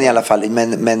 Men i alla fall,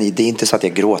 men det är inte så att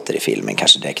jag gråter i filmen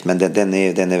kanske direkt. Men den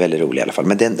är väldigt rolig i alla fall.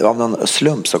 Men av någon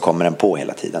slump så kommer den på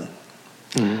hela tiden.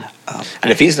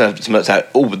 Det finns så här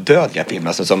odödliga filmer,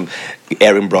 alltså, som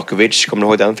Erin Brockovich, kommer du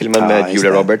ihåg den filmen med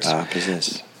Julia Roberts? Ja,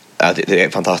 precis. Ja, det är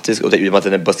fantastiskt. Och i och med att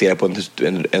den är baserad på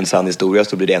en sann historia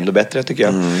så blir det ändå bättre, tycker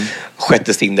jag.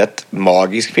 Sjätte sinnet,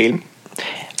 magisk film.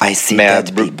 I see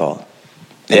dead people.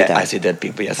 I see dead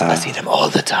people, yes. I see them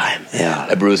all the time.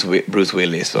 Ja. Bruce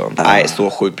Willis. Nej, så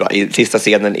sjukt bra. I sista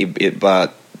scenen,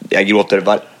 jag gråter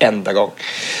varenda gång.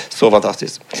 Så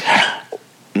fantastiskt.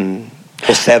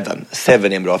 Och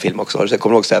Seven är en bra film också.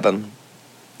 Kommer du ihåg Seven?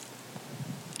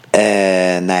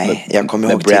 Nej, jag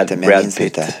kommer ihåg titeln, men jag minns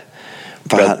inte.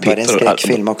 Var det en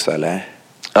skräckfilm också, eller?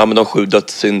 Ja, men de 7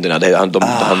 dödssynderna.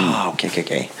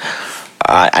 Okej.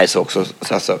 Nej, så också.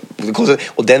 Så.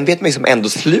 Och den vet man liksom ändå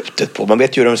slutet på. Man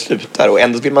vet ju hur de slutar. Och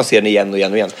ändå vill man se den igen och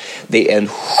igen och igen. Det är en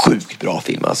sjukt bra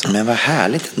film alltså. Men vad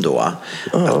härligt ändå.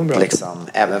 Bra. Liksom,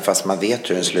 även fast man vet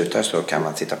hur den slutar så kan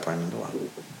man titta på den ändå.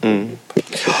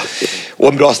 Och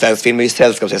en bra svensk film är ju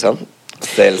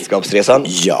Sällskapsresan.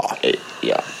 Ja.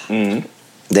 Mm.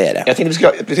 Det är det. Jag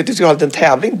tänkte vi skulle ha en liten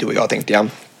tävling, du och jag, tänkte jag.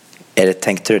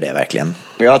 Tänkte du det verkligen?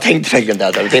 Jag tänkte verkligen det.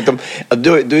 Jag tänkte du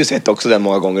har ju sett också den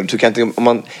många gånger. Du kan inte, om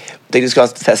man tänkte vi skulle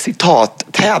ha en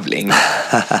citattävling.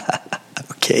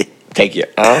 Okej. Tänker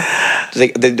jag. Ja.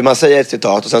 Man säger ett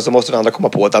citat och sen så måste den andra komma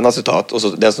på ett annat citat. Och så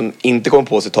den som inte kommer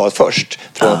på citat först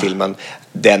från filmen,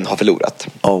 den har förlorat.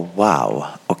 Oh, wow.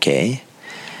 Okej.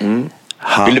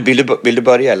 Vill du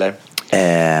börja eller?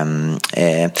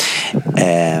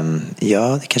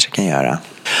 Ja, det kanske jag kan göra.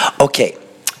 Okej.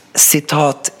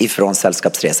 Citat ifrån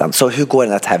Sällskapsresan. Så hur går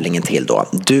den här tävlingen till då?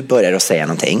 Du börjar att säga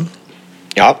någonting.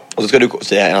 Ja, och så ska du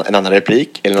säga en annan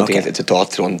replik eller någonting, ett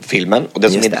citat från filmen. Och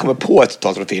den som inte kommer på ett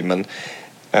citat från filmen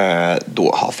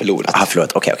då har förlorat.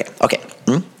 Okej.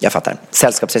 Jag fattar.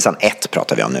 Sällskapsresan 1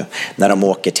 pratar vi om nu. När de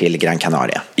åker till Gran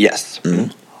Canaria. Yes.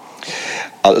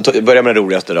 Jag börjar med det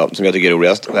roligaste då, som jag tycker är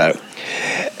roligast.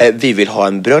 Vi vill ha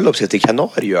en bröllopsresa till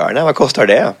Kanarieöarna. Vad kostar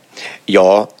det?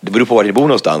 Ja, det beror på var ni bor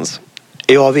någonstans.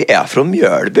 Ja, vi är från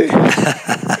Mjölby.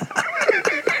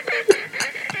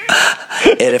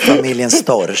 Är det familjen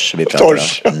Storch vi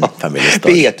pratar om? Familjen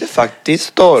Storch. Vi heter faktiskt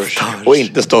Storch och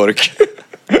inte Stork.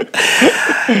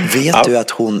 Vet du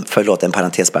att hon, förlåt en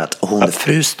parentes bara, att hon,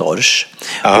 fru Storch,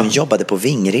 hon jobbade på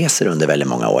Vingresor under väldigt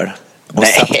många år. Hon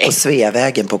satt på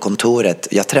Sveavägen på kontoret.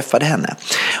 Jag träffade henne.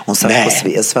 Hon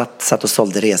satt och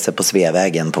sålde resor på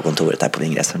Sveavägen på kontoret här på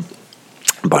Vingresor.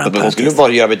 Hon skulle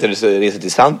bara göra lite resor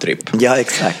till Sandtrip. Ja,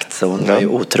 exakt. Så hon var ju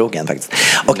otrogen faktiskt.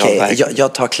 Okej,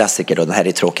 jag tar klassiker då. Den här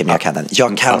är tråkig, men jag kan den.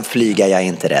 Jag kan flyga, jag är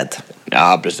inte rädd.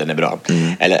 Ja, precis, den är bra.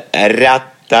 Eller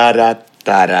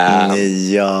rattarattara.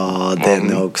 Ja,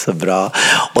 den är också bra.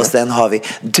 Och sen har vi,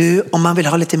 du, om man vill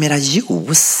ha lite mera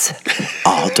juice,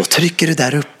 ja, då trycker du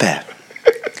där uppe.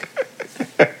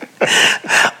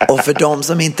 Och för de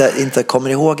som inte kommer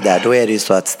ihåg där, då är det ju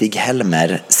så att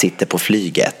Stig-Helmer sitter på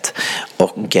flyget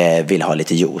och vill ha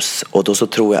lite juice. Och då så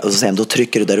tror jag, och så säger de, då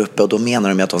trycker du där uppe, och då menar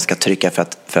de att de ska trycka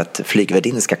för att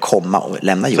flygvärdinnan ska komma och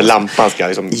lämna juice. Så lampan ska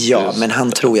liksom... Ja, men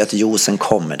han tror ju att juicen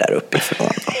kommer där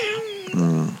uppifrån.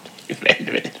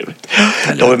 Väldigt roligt.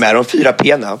 Då har vi med de 4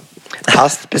 P:na.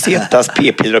 Past, pesetas,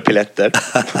 p-piller och pilletter.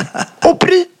 Och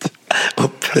prit.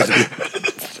 Och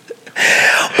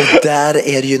där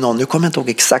är det ju någon, nu kommer jag inte ihåg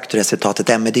exakt hur det citatet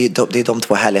är, men det är de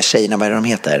 2 härliga tjejerna, vad är de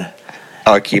heter?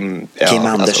 Ja, Kim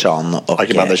Andersson och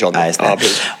Kim Andersson.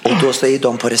 Och då så är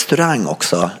de på restaurang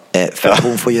också, för att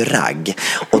hon får ju ragg.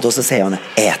 Och då så säger hon,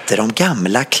 äter de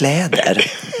gamla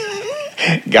kläder?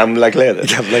 Gamla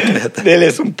kläder. Det är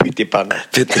liksom pyttipanna.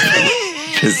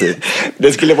 Precis.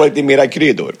 Det skulle vara lite mera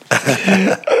kryddor.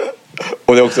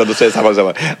 Och det också, då säger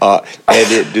samma. Ja,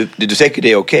 du säger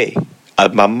det är okej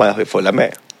att mamma får följa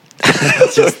med.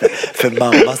 Just det, för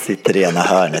mamma sitter i ena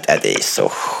hörnet. Det är så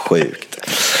sjukt.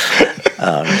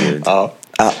 Gud. Ja,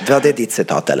 det är ditt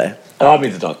citat, eller? Ja,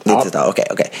 mitt citat.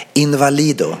 Okej.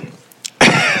 Invalido.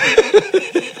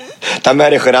 Ta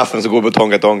med dig giraffen så går på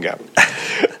tonga.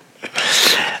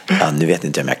 Ja, nu vet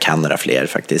inte om jag kan några fler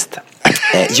faktiskt.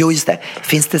 Jo, just det.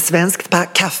 Finns det svenskt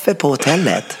kaffe på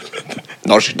hotellet?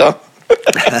 Norskt då?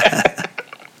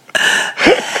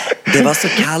 Det var så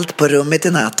kallt på rummet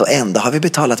i natt och ändå har vi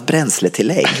betalat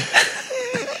bränsletillägg.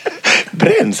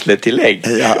 Bränsletillägg?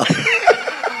 Ja.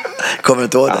 Kommer du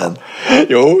inte ihåg den?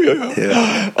 Jo.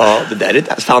 Ja, det där är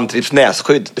ett Sandtrips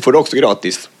nässkydd. Det får du också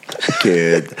gratis.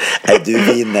 Gud, du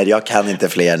vinner. Jag kan inte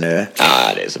fler nu. Ja,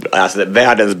 det är så bra. Alltså,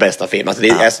 världens bästa film. Alltså, det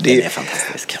är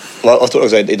fantastisk. Vad står det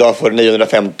också? Idag får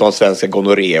 915 svenska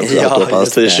gonorré.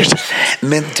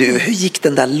 Men du, hur gick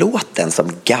den där låten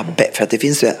som Gabbe? För att det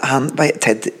finns ju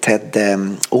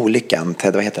Olyckan.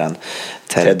 Vad heter han?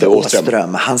 Ted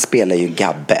Åström. Han spelar ju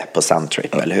Gabbe på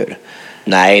Sandtrip, eller hur?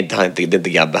 Nej, det är inte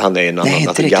Gabbe. Han är en annan. Nej,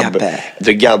 inte Gabbe.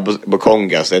 Det är Gabbe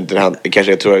Bokonga. Så inte han,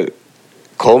 kanske jag tror...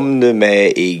 Kom du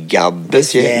med i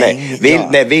Gabbes gäng?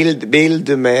 Nej, vill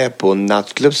du med på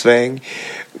nattklubbsväng?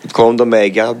 Kom de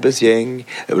med Gabbes gäng,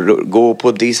 gå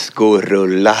på disco,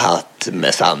 rulla hatt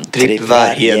med samtripp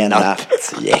varje natt.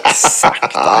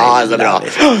 Exakt. Ja, det är bra.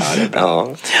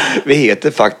 Ja. Vi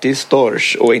heter faktiskt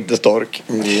Storch och inte Stork.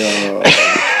 Ja.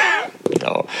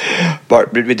 Ja.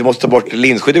 Du måste ta bort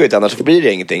linsskyddet, annars blir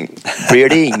det ingenting. Blir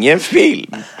det ingen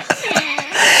film?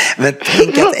 Men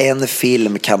tänk att en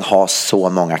film kan ha så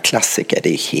många klassiker.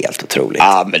 Det är helt otroligt.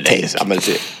 Ja, men det är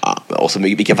och så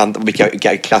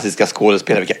vilka klassiska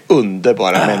skådespelare, vilka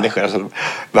underbara människor. Alltså,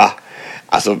 va?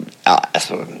 Alltså,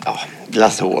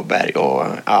 Lasse Åberg och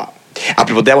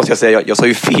apropå det måste jag säga, jag sa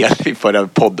ju fel i förra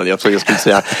podden. Jag skulle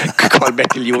säga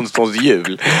Carl-Bertil Jonssons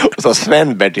jul och så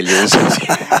Sven-Bertil Jonssons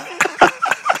jul.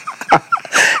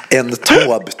 En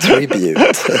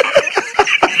Taube-tribute.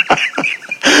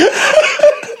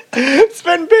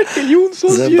 Sven-Bertil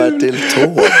Jonssons jul.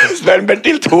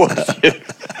 Sven-Bertil Taubes jul.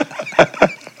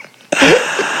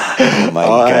 Oh my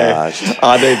god.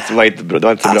 Ja, det var inte bra. Det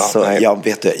var inte alltså, bra.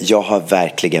 Jag har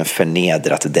verkligen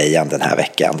förnedrat Dejan den här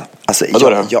veckan. Alltså,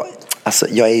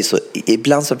 jag är ju så,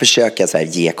 ibland så försöker jag så här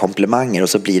ge komplimanger och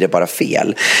så blir det bara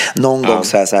fel. Någon gång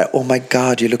så är jag så här, oh my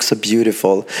god, you look so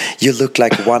beautiful. You look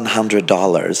like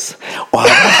 $100. Och han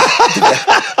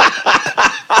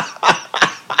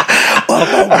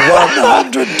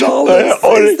 $100. Jag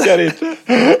orkar inte.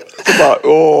 Så bara,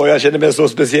 jag känner mig så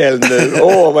speciell nu.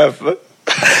 Varför?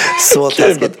 Så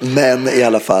taskigt. Men i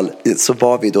alla fall så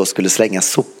var vi då skulle slänga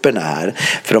soporna här.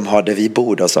 För de har där vi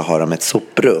bor och så har de ett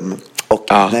soprum. Och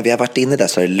när vi har varit inne där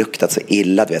så har det luktat så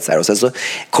illa, du vet, så här. Och sen så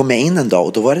kom jag in en dag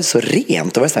och då var det så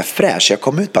rent, då var det så här fräscht. Jag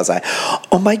kom ut bara så här,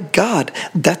 oh my god,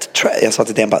 jag sa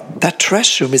till den bara, that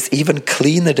trash room is even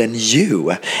cleaner than you.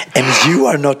 And you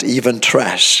are not even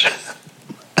trash.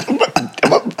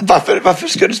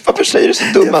 Varför säger du så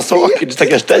dumma saker? Du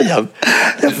stackars Dejan.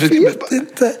 Jag vet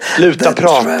inte. Sluta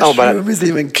prata och bara, room is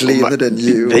even cleaner than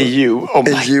you. Det är you. Oh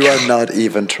and you are not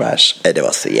even trash. Det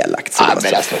var så elakt. Så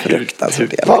det var så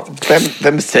fruktansvärt elakt.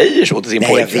 Vem säger så till sin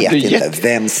pojke? Jag vet inte.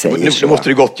 Vem säger så? Nu måste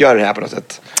du gott göra det här på något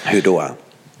sätt. Hur då?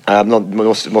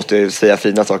 Man måste säga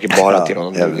fina saker bara till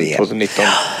honom. Jag vet. 2019.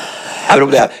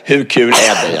 Hur kul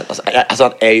är det?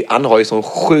 Alltså, han har ju så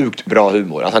sjukt bra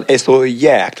humor. Alltså, han är så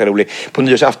jäkla rolig. På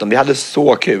nyårsafton, vi hade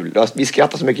så kul. Alltså, vi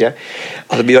skrattade så mycket.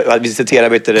 Alltså, vi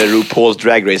citerade RuPaul's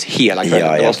Drag Race hela kvällen.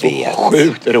 Ja, det var så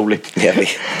sjukt roligt. Jag vet.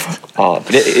 Ja,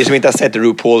 för det är som inte har sett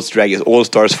RuPaul's Drag Race All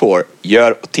Stars 4,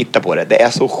 titta på det. Det är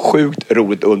så sjukt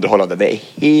roligt och underhållande. Det är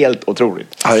helt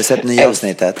otroligt. Har du sett nya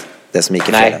avsnittet? Det som gick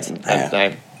i fredags?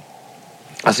 Nej.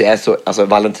 Alltså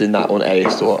Valentina, hon är ju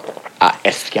så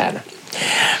älskar henne.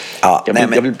 Ja,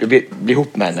 jag vill bli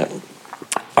ihop med henne.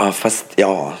 Ja, fast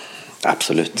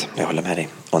absolut. Jag håller med dig.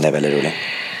 Hon är väldigt rolig.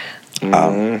 I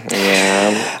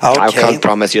can't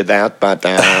promise you that, but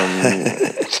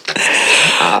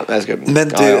men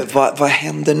du, vad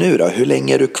händer nu då? Hur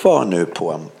länge är du kvar nu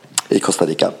i Costa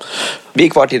Rica? Vi är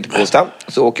kvar till onsdag.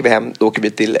 Så åker vi hem. Då åker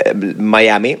vi till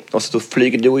Miami. Och så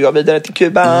flyger du och jag vidare till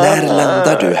Kuba. När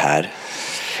landar du här?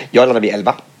 Jag landar vid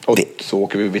 11. Och så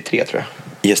åker vi vid 3, tror jag.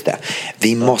 Just det.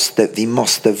 Vi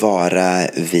måste vara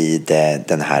vid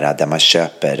den här där man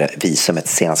köper visumet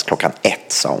senast klockan 1,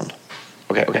 sa hon.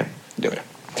 Okej. Det gör det.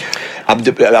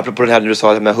 Apropå det här när du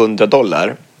sa med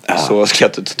 $100. Så ska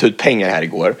jag ta ut pengar här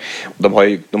igår.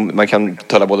 Man kan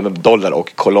tala både med dollar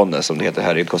och koloner, som det heter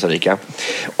här i Costa Rica.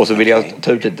 Och så ville jag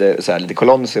ta ut lite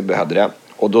koloner, så jag behövde det.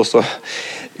 Och då så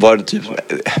var det typ,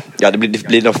 det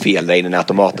blir något fel där inne i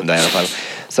automaten där i alla fall.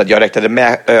 Så att jag räknade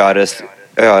med öres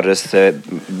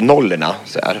nollorna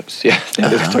så här. Så jag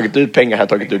hade tagit ut pengar, här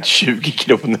tagit ut 20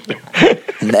 kronor.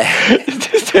 Nej.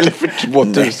 Istället för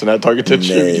 2000 har jag tagit ut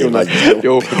 20 kronor.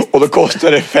 Jo, och då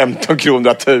kostade det 15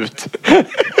 kronor att ta ut.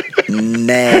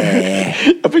 Nej.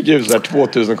 Jag fick ut så här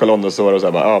 2000 kolonner, så var det så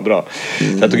här bara, bra. Så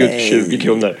jag tog ut 20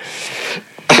 kronor.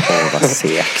 Vad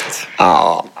segt.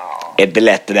 Ja. Det är inte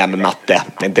lätt det där med matte.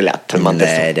 Det är inte lätt.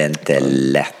 Nej, det är inte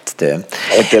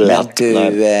lätt.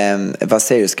 Vad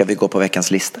säger du, ska vi gå på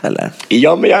veckans lista eller?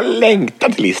 Ja, men jag längtar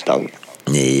till listan.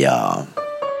 Ja.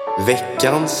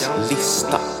 Veckans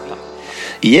lista.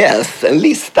 Yes,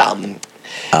 listan.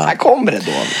 Här kommer det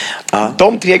då.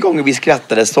 De 3 gånger vi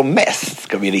skrattade som mest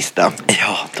ska vi lista.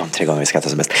 Ja, de 3 gånger vi skrattade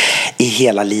som mest i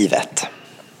hela livet.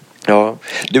 Ja,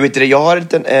 du vet det, jag har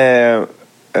inte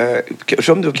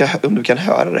om du kan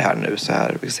höra det här nu så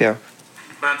här, vi ser.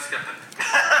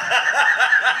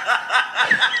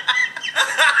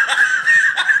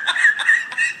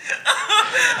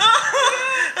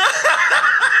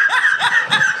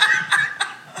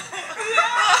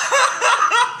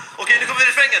 Okej, nu kommer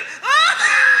refrängen.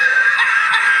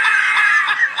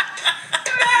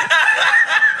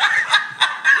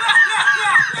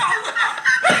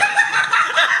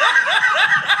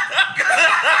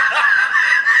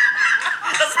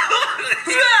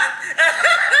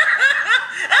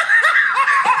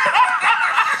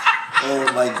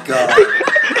 my god.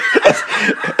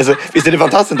 Alltså, visst är det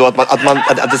fantastiskt då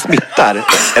att det smittar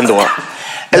ändå?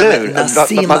 Eller hur?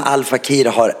 Nassim Al Fakir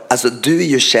har, alltså du är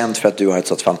ju känd för att du har ett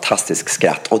sånt fantastiskt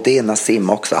skratt, och det är Nassim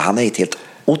också. Han är ett helt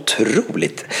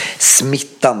otroligt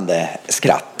smittande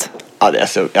skratt. Ja,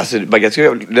 jag skulle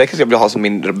vilja ha som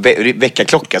min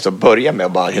veckaklocka, så börja med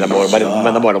att bara hela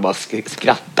morgonen och bara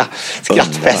skratta.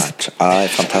 Skrattfest. Ja,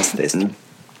 fantastiskt.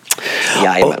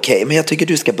 Okej, men jag tycker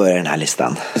du ska börja den här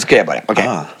listan. Ska jag börja?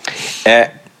 Okej.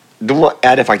 Då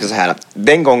är det faktiskt så här att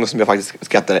den gången som jag faktiskt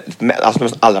skrattade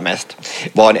allra mest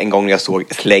var en gång jag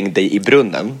såg Släng dig i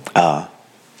brunnen. Ja,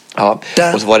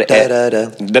 och så var det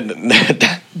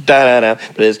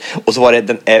precis. Och så var det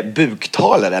den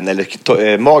buktalaren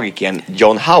eller magikern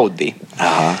John Howdy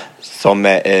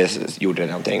som gjorde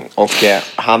någonting. Och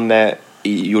han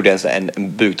gjorde en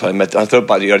buktalare med, han står upp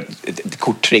och gör ett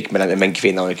korttrick med en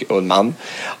kvinna och en man.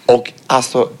 Och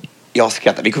alltså jag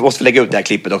skrattar. Vi måste lägga ut det här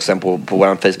klippet också på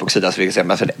vår Facebook-sida så vi kan se.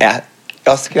 Men alltså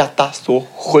jag skrattar så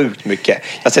sjukt mycket.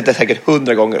 Jag har sett det säkert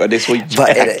 100 gånger och det är så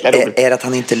jäkla roligt. Är det att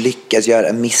han inte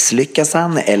misslyckas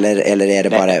han? Eller är det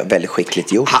bara väldigt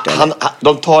skickligt gjort?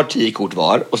 De tar 10 kort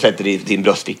var och sätter det i sin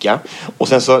bröstficka. Och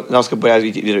sen så när han ska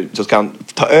börja så ska han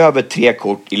ta över 3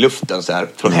 kort i luften så här,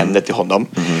 från henne till honom.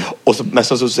 Och men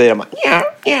så säger man ja,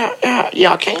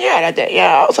 jag kan göra det.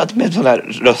 Ja. Och så att med sådana här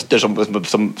röster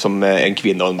som en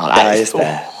kvinna och en man.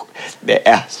 Det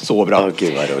är så bra.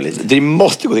 Gud vad roligt. Du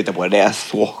måste gå och titta på det. Det är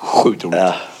så sjukt roligt.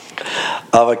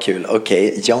 Ja, vad kul.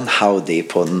 Okej, John Howdy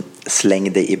på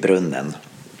Släng dig i brunnen.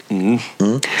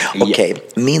 Okej,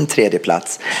 min tredje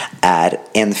plats är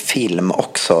en film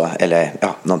också. Eller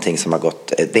någonting som har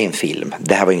gått. Det är en film.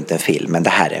 Det här var ju inte en film, men det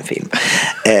här är en film.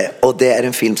 Och det är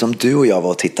en film som du och jag var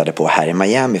och tittade på här i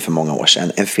Miami för många år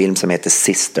sedan. En film som heter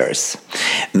Sisters.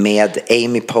 Med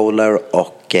Amy Poehler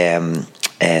och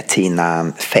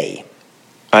Tina Fey.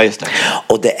 Ja, just det.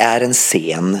 Och det är en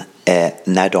scen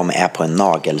när de är på en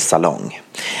nagelsalong.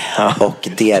 Och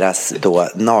deras då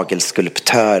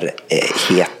nagelskulptör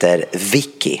heter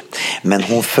Vicky. Men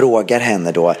hon frågar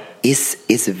henne då,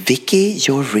 Is Vicky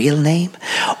your real name?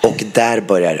 Och där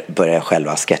börjar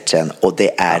själva sketchen. Och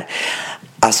det är,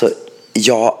 alltså,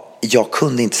 jag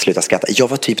kunde inte sluta skratta. Jag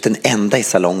var typ den enda i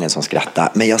salongen som skrattade.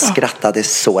 Men jag skrattade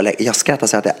så länge. Jag skrattade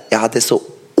så att jag hade så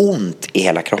ont i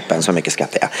hela kroppen, så mycket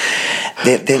skrattar jag.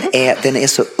 Den är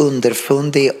så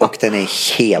underfundig och den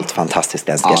är helt fantastisk,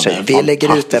 den sketchen. Jag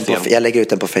lägger ut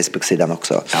den på Facebook-sidan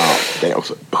också. Ja, den är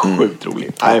också sjukt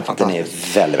rolig. Den är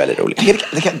väldigt, väldigt rolig.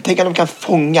 Tänk att de kan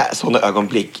fånga sådana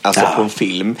ögonblick alltså på en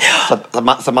film så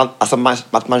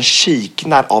att man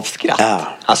kiknar av skratt.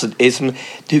 Alltså det är som,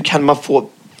 hur kan man få,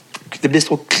 det blir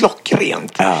så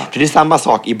klockrent. För det är samma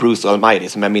sak i Bruce Almighty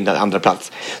som är min andra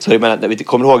plats. Så jag menar,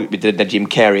 kommer du ihåg när Jim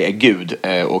Carrey är Gud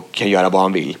och kan göra vad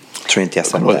han vill? Tror inte jag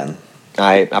sett den.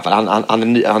 Nej,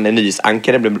 han är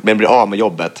nyhetsankare men blir av med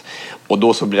jobbet. Och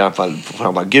då så blir får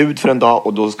han vara Gud för en dag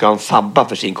och då ska han sabba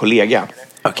för sin kollega.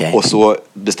 Okay. Och så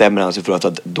bestämmer han sig för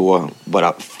att då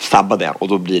bara sabba det och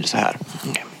då blir det så här.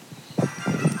 Welcome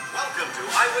to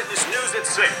Eyewitness News at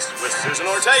 6 with Susan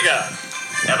Ortega,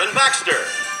 Evan Baxter,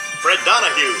 Fred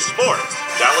Donahue, sports,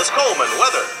 Dallas Coleman,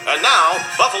 weather, and now,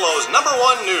 Buffalo's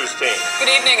 #1 news team.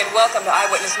 Good evening and welcome to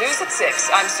Eyewitness News at 6.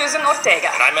 I'm Susan Ortega.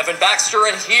 And I'm Evan Baxter,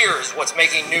 and here's what's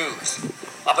making news.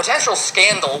 A potential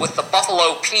scandal with the Buffalo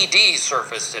PD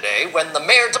surfaced today when the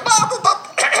mayor demanded that...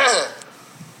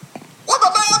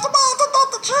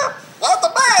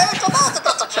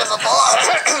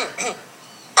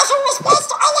 As a response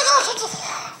to allegations of...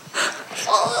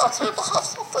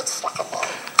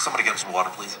 Somebody get him some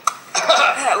water, please.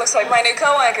 It looks like my new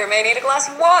co-anchor may need a glass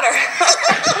of water.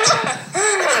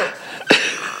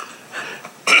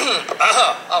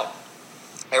 Oh,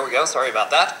 there we go. Sorry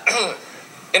about that.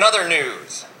 In other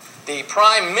news, the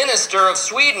Prime Minister of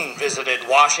Sweden visited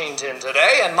Washington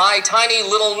today, and my tiny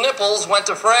little nipples went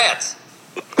to France.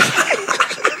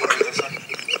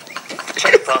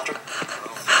 Check it, prompter.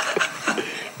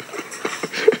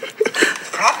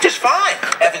 Prompter's fine.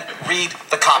 Evan, read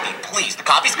the copy, please. The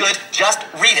copy's good. Just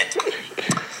read it.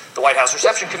 The White House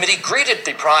Reception Committee greeted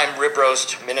the Prime Rib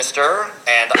Roast Minister,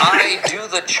 and I do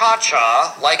the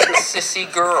cha-cha like a sissy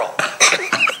girl.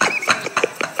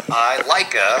 I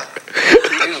like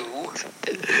do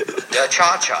the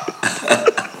cha-cha.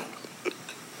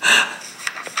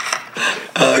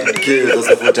 Gud, och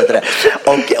så fortsätter det.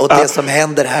 Och det som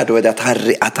händer här då är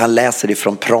att han läser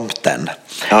ifrån prompten.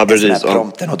 Ja, precis.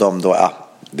 Prompten och de då,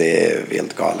 det är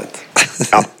helt galet.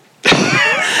 Ja.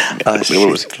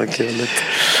 Shit, vad kul.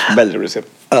 Väldigt roligt.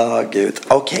 Gud.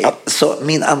 Okej, så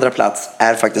min andra plats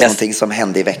är faktiskt någonting som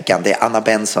hände i veckan. Det är Anna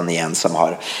Benson igen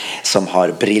som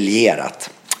har briljerat.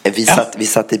 Vi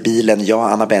satt i bilen,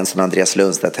 jag, Anna Benson och Andreas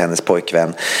Lundstedt, hennes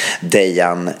pojkvän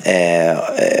Dejan,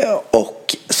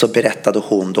 och så berättade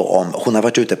hon då om, hon har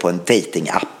varit ute på en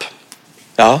datingapp.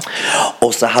 Ja.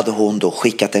 Och så hade hon då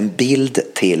skickat en bild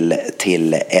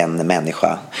till en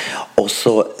människa och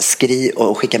så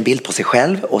skickat en bild på sig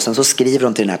själv, och sen så skriver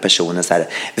hon till den här personen så här: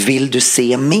 vill du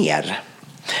se mer?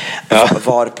 Ja.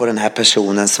 Var på den här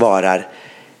personen svarar: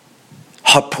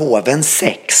 har påven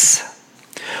sex?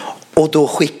 Och då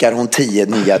skickar hon 10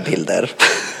 nya bilder.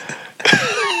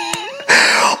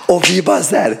 Och vi bara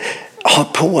så här: har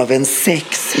påven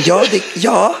sex?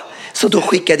 Ja. Så då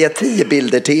skickade jag 10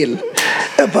 bilder till.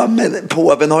 Jag bara, men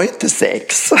påven har ju inte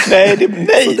sex. Nej.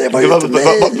 Det var ju inte mig.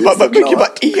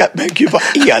 Men gud vad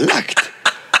elakt.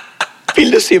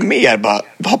 Vill du se mer? Bara,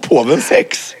 har påven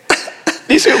sex?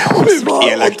 Det är så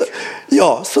sjukt elakt.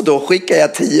 Ja, så då skickar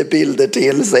jag 10 bilder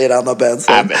till, säger Anna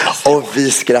Benson. Och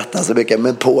vi skrattar så mycket.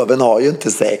 Men påven har ju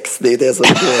inte sex. Det är det som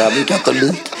är han är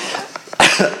katolik.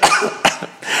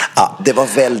 Ja, det var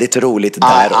väldigt roligt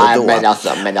där och då.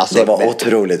 Men det var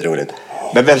otroligt roligt.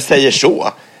 Men vem säger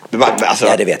så?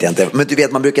 Ja, det vet jag inte. Men du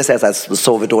vet, man brukar säga så här: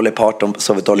 sover dålig parton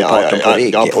på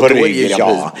rygg. Och då är det ju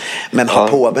ja. Men har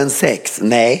påven sex?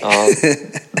 Nej. Ja.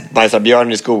 Bajsar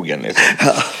björn i skogen liksom.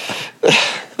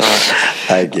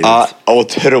 Ja,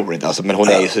 otroligt alltså. Men hon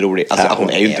är ju så rolig alltså,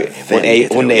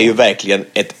 hon är ju verkligen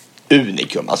ett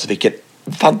unikum. Alltså vilken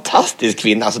fantastisk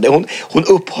kvinna alltså, hon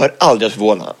upphör aldrig att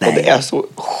förvåna. Och det är så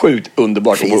sjukt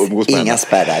underbart. Finns inga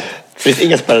spärrar. Finns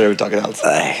inga spärrar överhuvudtaget alls.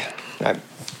 Nej.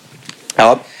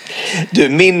 Ja. Du,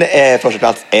 min första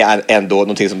plats är ändå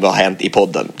någonting som har hänt i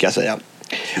podden, kan jag säga.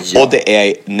 Ja. Och det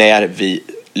är när vi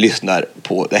lyssnar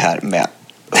på det här med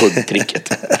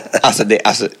hundtricket.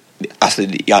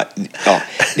 Ja,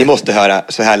 ni måste höra,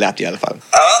 så här lät det i alla fall.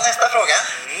 Ja, nästa fråga.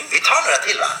 Vi tar några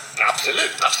till, va?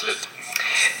 Absolut.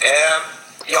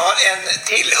 Jag har en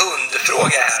till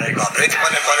hundfråga här, Gabriel. Vet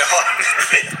man vad det har?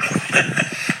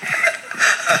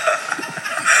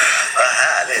 Vad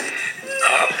härligt.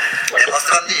 Ja. Det måste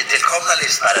vara nytillkomna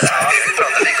lyssnare där. Vi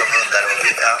pratar mycket om hundar.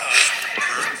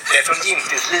 Det är från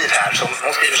Jimtis liv här, som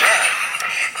hon skriver så här: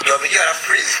 jag vill göra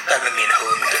freestyle med min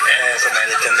hund som är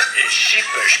en liten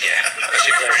chipperske.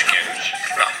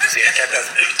 Ja, du ser, jag kan inte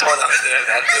ens uttala den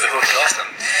här hundrasen.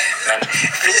 Men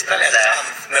freestyle är dans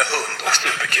med hund och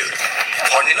superkul.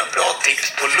 Har ni några bra tips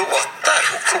på låtar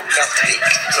och coola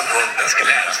tricks som hunden ska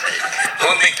lära sig?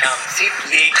 Hunden kan sitt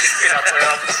ligg, spela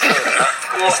bröd, snurra,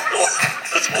 gå och stå.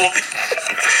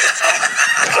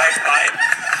 High five.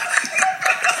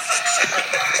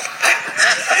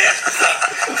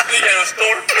 Springa och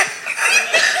stolp.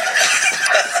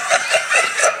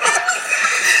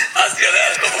 Han ska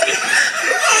lära sig.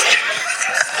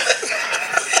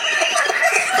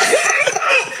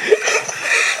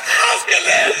 Han ska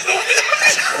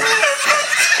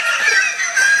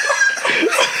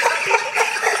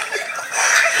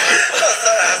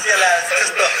lära sig.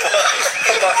 Stå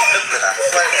på bakfötterna.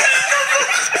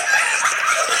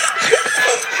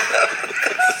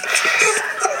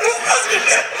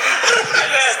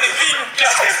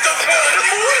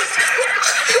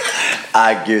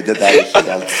 Gud, det där är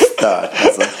helt stört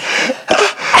alltså.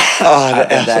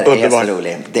 Det är så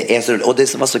roligt. Det är så roligt. Och det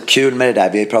som var så kul med det där,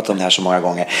 vi har ju pratat om det här så många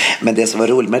gånger, men det som var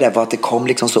roligt med det var att det kom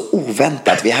liksom så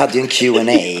oväntat. Vi hade ju en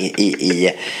Q&A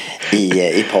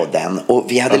i podden, och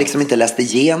vi hade liksom inte läst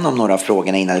igenom några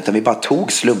frågorna innan, utan vi bara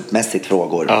tog slumpmässigt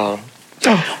frågor.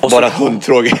 Och bara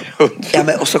hundfrågor. Ja,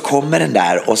 men och så kommer den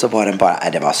där, och så var den bara,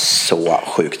 det var så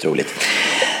sjukt roligt.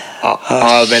 Ja,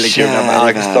 väldigt kul.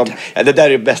 Det där är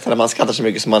det bästa, när man skrattar så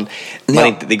mycket som man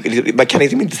kan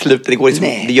liksom inte sluta. Det går liksom,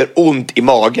 det gör ont i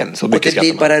magen så mycket. Och det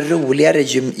blir bara roligare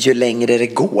ju längre det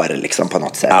går liksom, på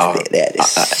något sätt. Det är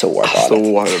så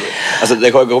galet. Alltså,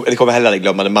 det kommer heller aldrig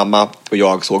glömma när mamma och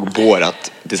jag såg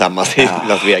Borat tillsammans i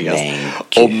Las Vegas.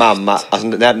 Och mamma, alltså,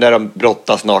 när de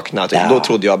brottas nakna, då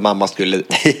trodde jag att mamma skulle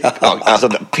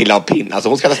pilla av pinn. Alltså,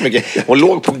 hon skrattade så mycket. Hon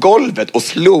låg på golvet och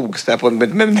slog så här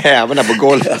med nävarna på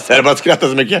golvet. Så man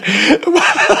skrattade så mycket.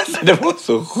 Alltså, det var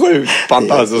så sjukt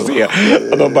fantastiskt att se.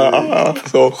 Och de bara,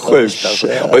 så sjukt alltså.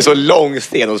 Och det är så lång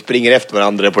scen och springer efter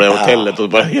varandra på det här hotellet och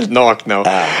bara helt nakna. Och,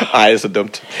 det är så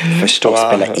dumt. Förstås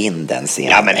spela in den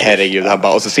scenen. Ja, men herregud, han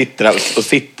bara, och så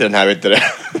sitter den här, vet du,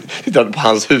 sitter på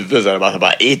hans huvud så här,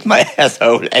 bara eat my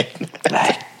asshole.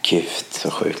 Nej, gud,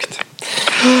 så sjukt.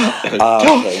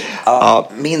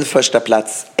 Min första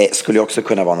plats skulle också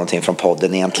kunna vara någonting från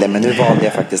podden egentligen, men nu valde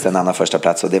jag faktiskt en annan första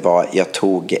plats, och det var, jag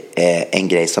tog en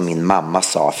grej som min mamma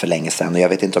sa för länge sedan, och jag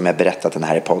vet inte om jag berättat den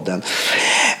här i podden,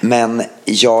 men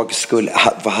jag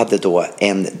hade då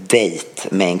en dejt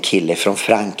med en kille från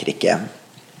Frankrike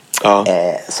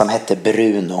som hette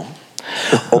Bruno.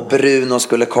 Och Bruno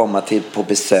skulle komma på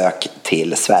besök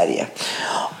till Sverige.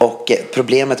 Och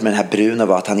problemet med den här Bruno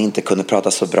var att han inte kunde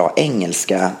prata så bra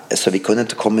engelska, så vi kunde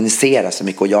inte kommunicera så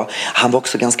mycket. Och han var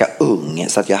också ganska ung,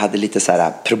 så att jag hade lite så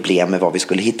här problem med vad vi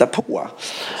skulle hitta på.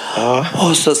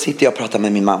 Och så sitter jag och pratar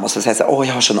med min mamma och så säger jag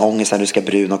jag har sån ångest, nu ska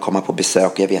Bruno komma på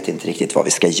besök och jag vet inte riktigt vad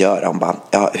vi ska göra. Hon bara,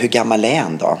 hur gammal är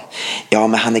han då? Ja,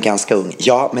 men han är ganska ung.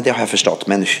 Ja, men det har jag förstått.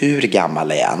 Men hur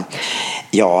gammal är han?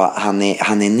 Ja, han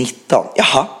är 19.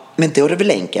 Jaha, men då är det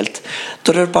väl enkelt.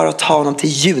 Då är det bara att ta honom till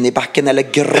Junibacken eller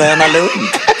Gröna Lund.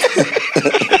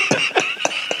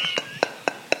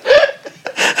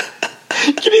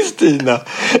 Kristina,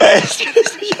 jag älskar det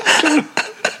så jävla.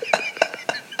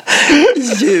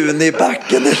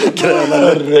 Junibacken eller Gröna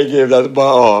Lund. Herregud, att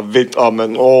bara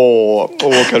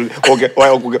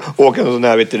åka någon sån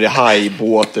här, vet du,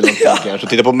 hajbåt eller något kanske.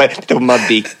 Titta på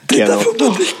Madicken.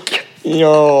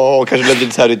 Ja, kanske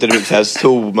lite så här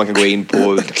zoo man kan gå in på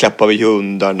och klappa vid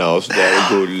hundarna och sådär,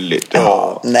 gulligt.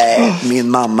 Ja, nej, min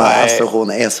mamma, alltså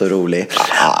hon är så rolig.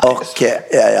 Och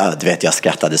du vet, jag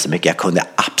skrattade så mycket, jag kunde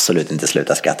absolut inte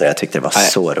sluta skratta. Jag tyckte det var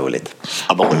så roligt.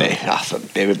 Ja, men nej, alltså,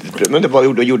 men vad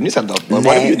gjorde ni sen då?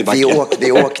 Nej,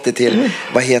 vi åkte till,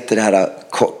 vad heter det här,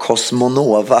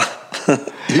 Cosmonova.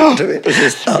 Ja,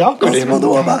 precis.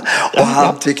 Cosmonova. Och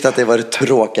han tyckte att det var det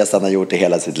tråkigaste han har gjort i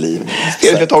hela sitt liv.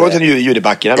 Jag tar till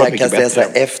Junibacken. Jag kan säga så här,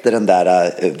 efter den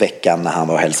där veckan när han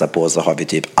var och hälsade på, så har vi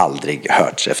typ aldrig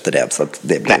hörts efter det. Så att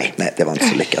det var inte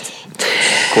så lyckat.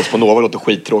 Cosmonova låter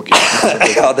skittråkigt.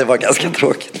 Ja, det var ganska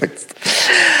tråkigt faktiskt.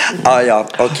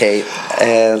 Okej.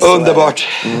 Underbart.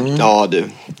 Ja, du.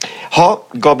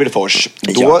 Gabriel Fors.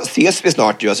 Då ses vi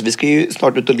snart. Alltså, vi ska ju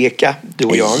snart ut och leka, du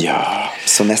och jag. Ja,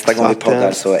 så nästa gång vi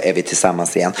poddar så är vi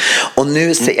tillsammans igen. Och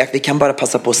nu, vi kan bara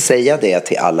passa på att säga det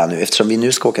till alla nu. Eftersom vi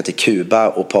nu ska åka till Kuba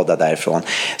och podda därifrån,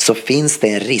 så finns det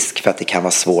en risk för att det kan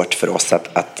vara svårt för oss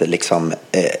att liksom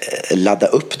ladda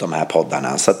upp de här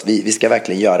poddarna. Så att vi ska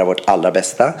verkligen göra vårt allra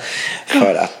bästa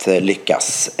för att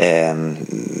lyckas.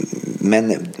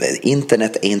 Men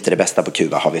internet är inte det bästa på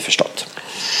Kuba, har vi förstått.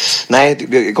 Nej,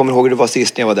 jag kommer ihåg hur det var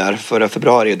sist när jag var där förra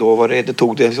februari. Då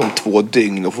tog det liksom 2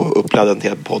 dygn att få uppladdat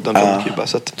till podden från Kuba.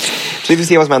 Så vi får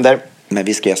se vad som händer. Men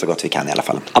vi ska göra så gott vi kan i alla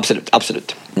fall. Absolut.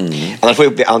 Annars får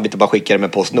jag anvita bara skicka det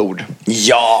med Postnord.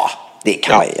 Ja, det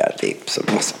kan man göra. Det är så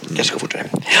bra. Kanske ska fortare.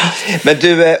 Men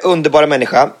du, underbara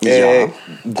människa.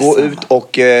 Gå ut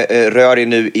och rör dig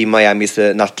nu i Miamis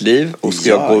nattliv. Och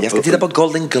jag ska titta på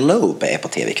Golden Globe på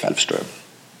tv ikväll, förstår du.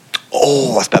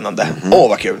 Vad spännande.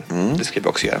 Vad kul. Det ska vi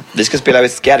också göra. Vi ska spela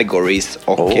med Categories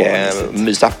och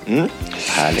mysa.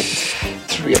 Härligt.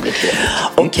 Trevligt.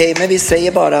 Okej, men vi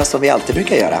säger bara som vi alltid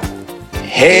brukar göra.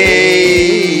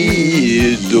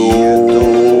 Hej då!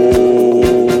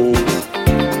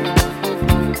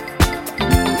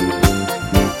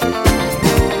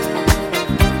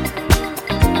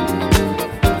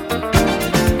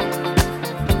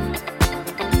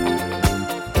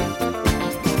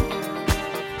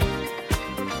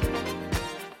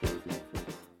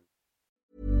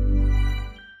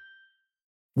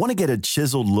 Want to get a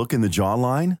chiseled look in the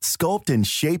jawline? Sculpt and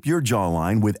shape your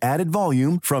jawline with added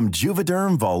volume from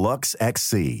Juvederm Volux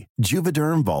XC.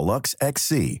 Juvederm Volux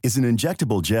XC is an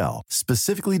injectable gel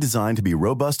specifically designed to be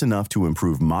robust enough to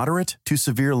improve moderate to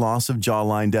severe loss of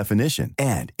jawline definition.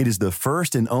 And it is the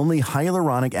first and only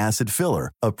hyaluronic acid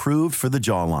filler approved for the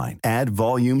jawline. Add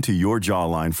volume to your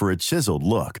jawline for a chiseled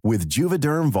look with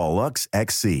Juvederm Volux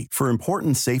XC. For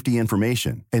important safety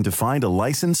information and to find a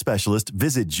licensed specialist,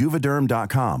 visit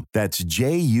juvederm.com. That's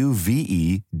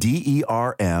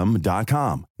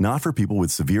JUVEDERM.com. Not for people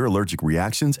with severe allergic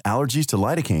reactions, allergies to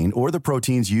lidocaine, or the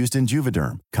proteins used in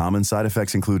Juvederm. Common side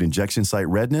effects include injection site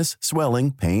redness,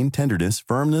 swelling, pain, tenderness,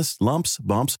 firmness, lumps,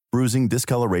 bumps, bruising,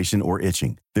 discoloration, or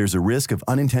itching. There's a risk of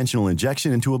unintentional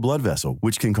injection into a blood vessel,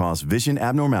 which can cause vision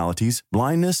abnormalities,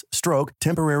 blindness, stroke,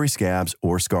 temporary scabs,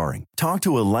 or scarring. Talk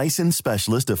to a licensed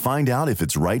specialist to find out if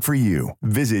it's right for you.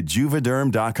 Visit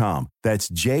Juvederm.com. That's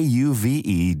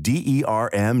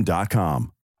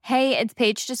JUVEDERM.com. Hey, it's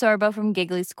Paige DeSorbo from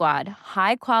Giggly Squad.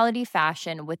 High quality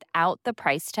fashion without the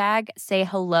price tag. Say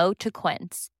hello to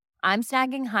Quince. I'm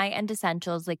snagging high-end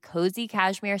essentials like cozy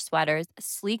cashmere sweaters,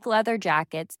 sleek leather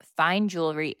jackets, fine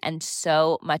jewelry, and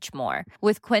so much more.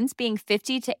 With Quince being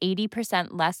 50 to 80%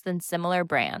 less than similar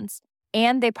brands.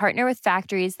 And they partner with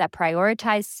factories that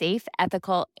prioritize safe,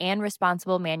 ethical, and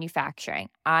responsible manufacturing.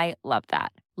 I love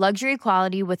that. Luxury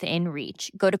quality within reach.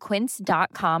 Go to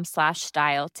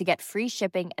quince.com/style to get free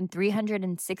shipping and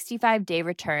 365-day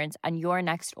returns on your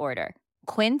next order.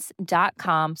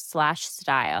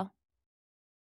 Quince.com/style.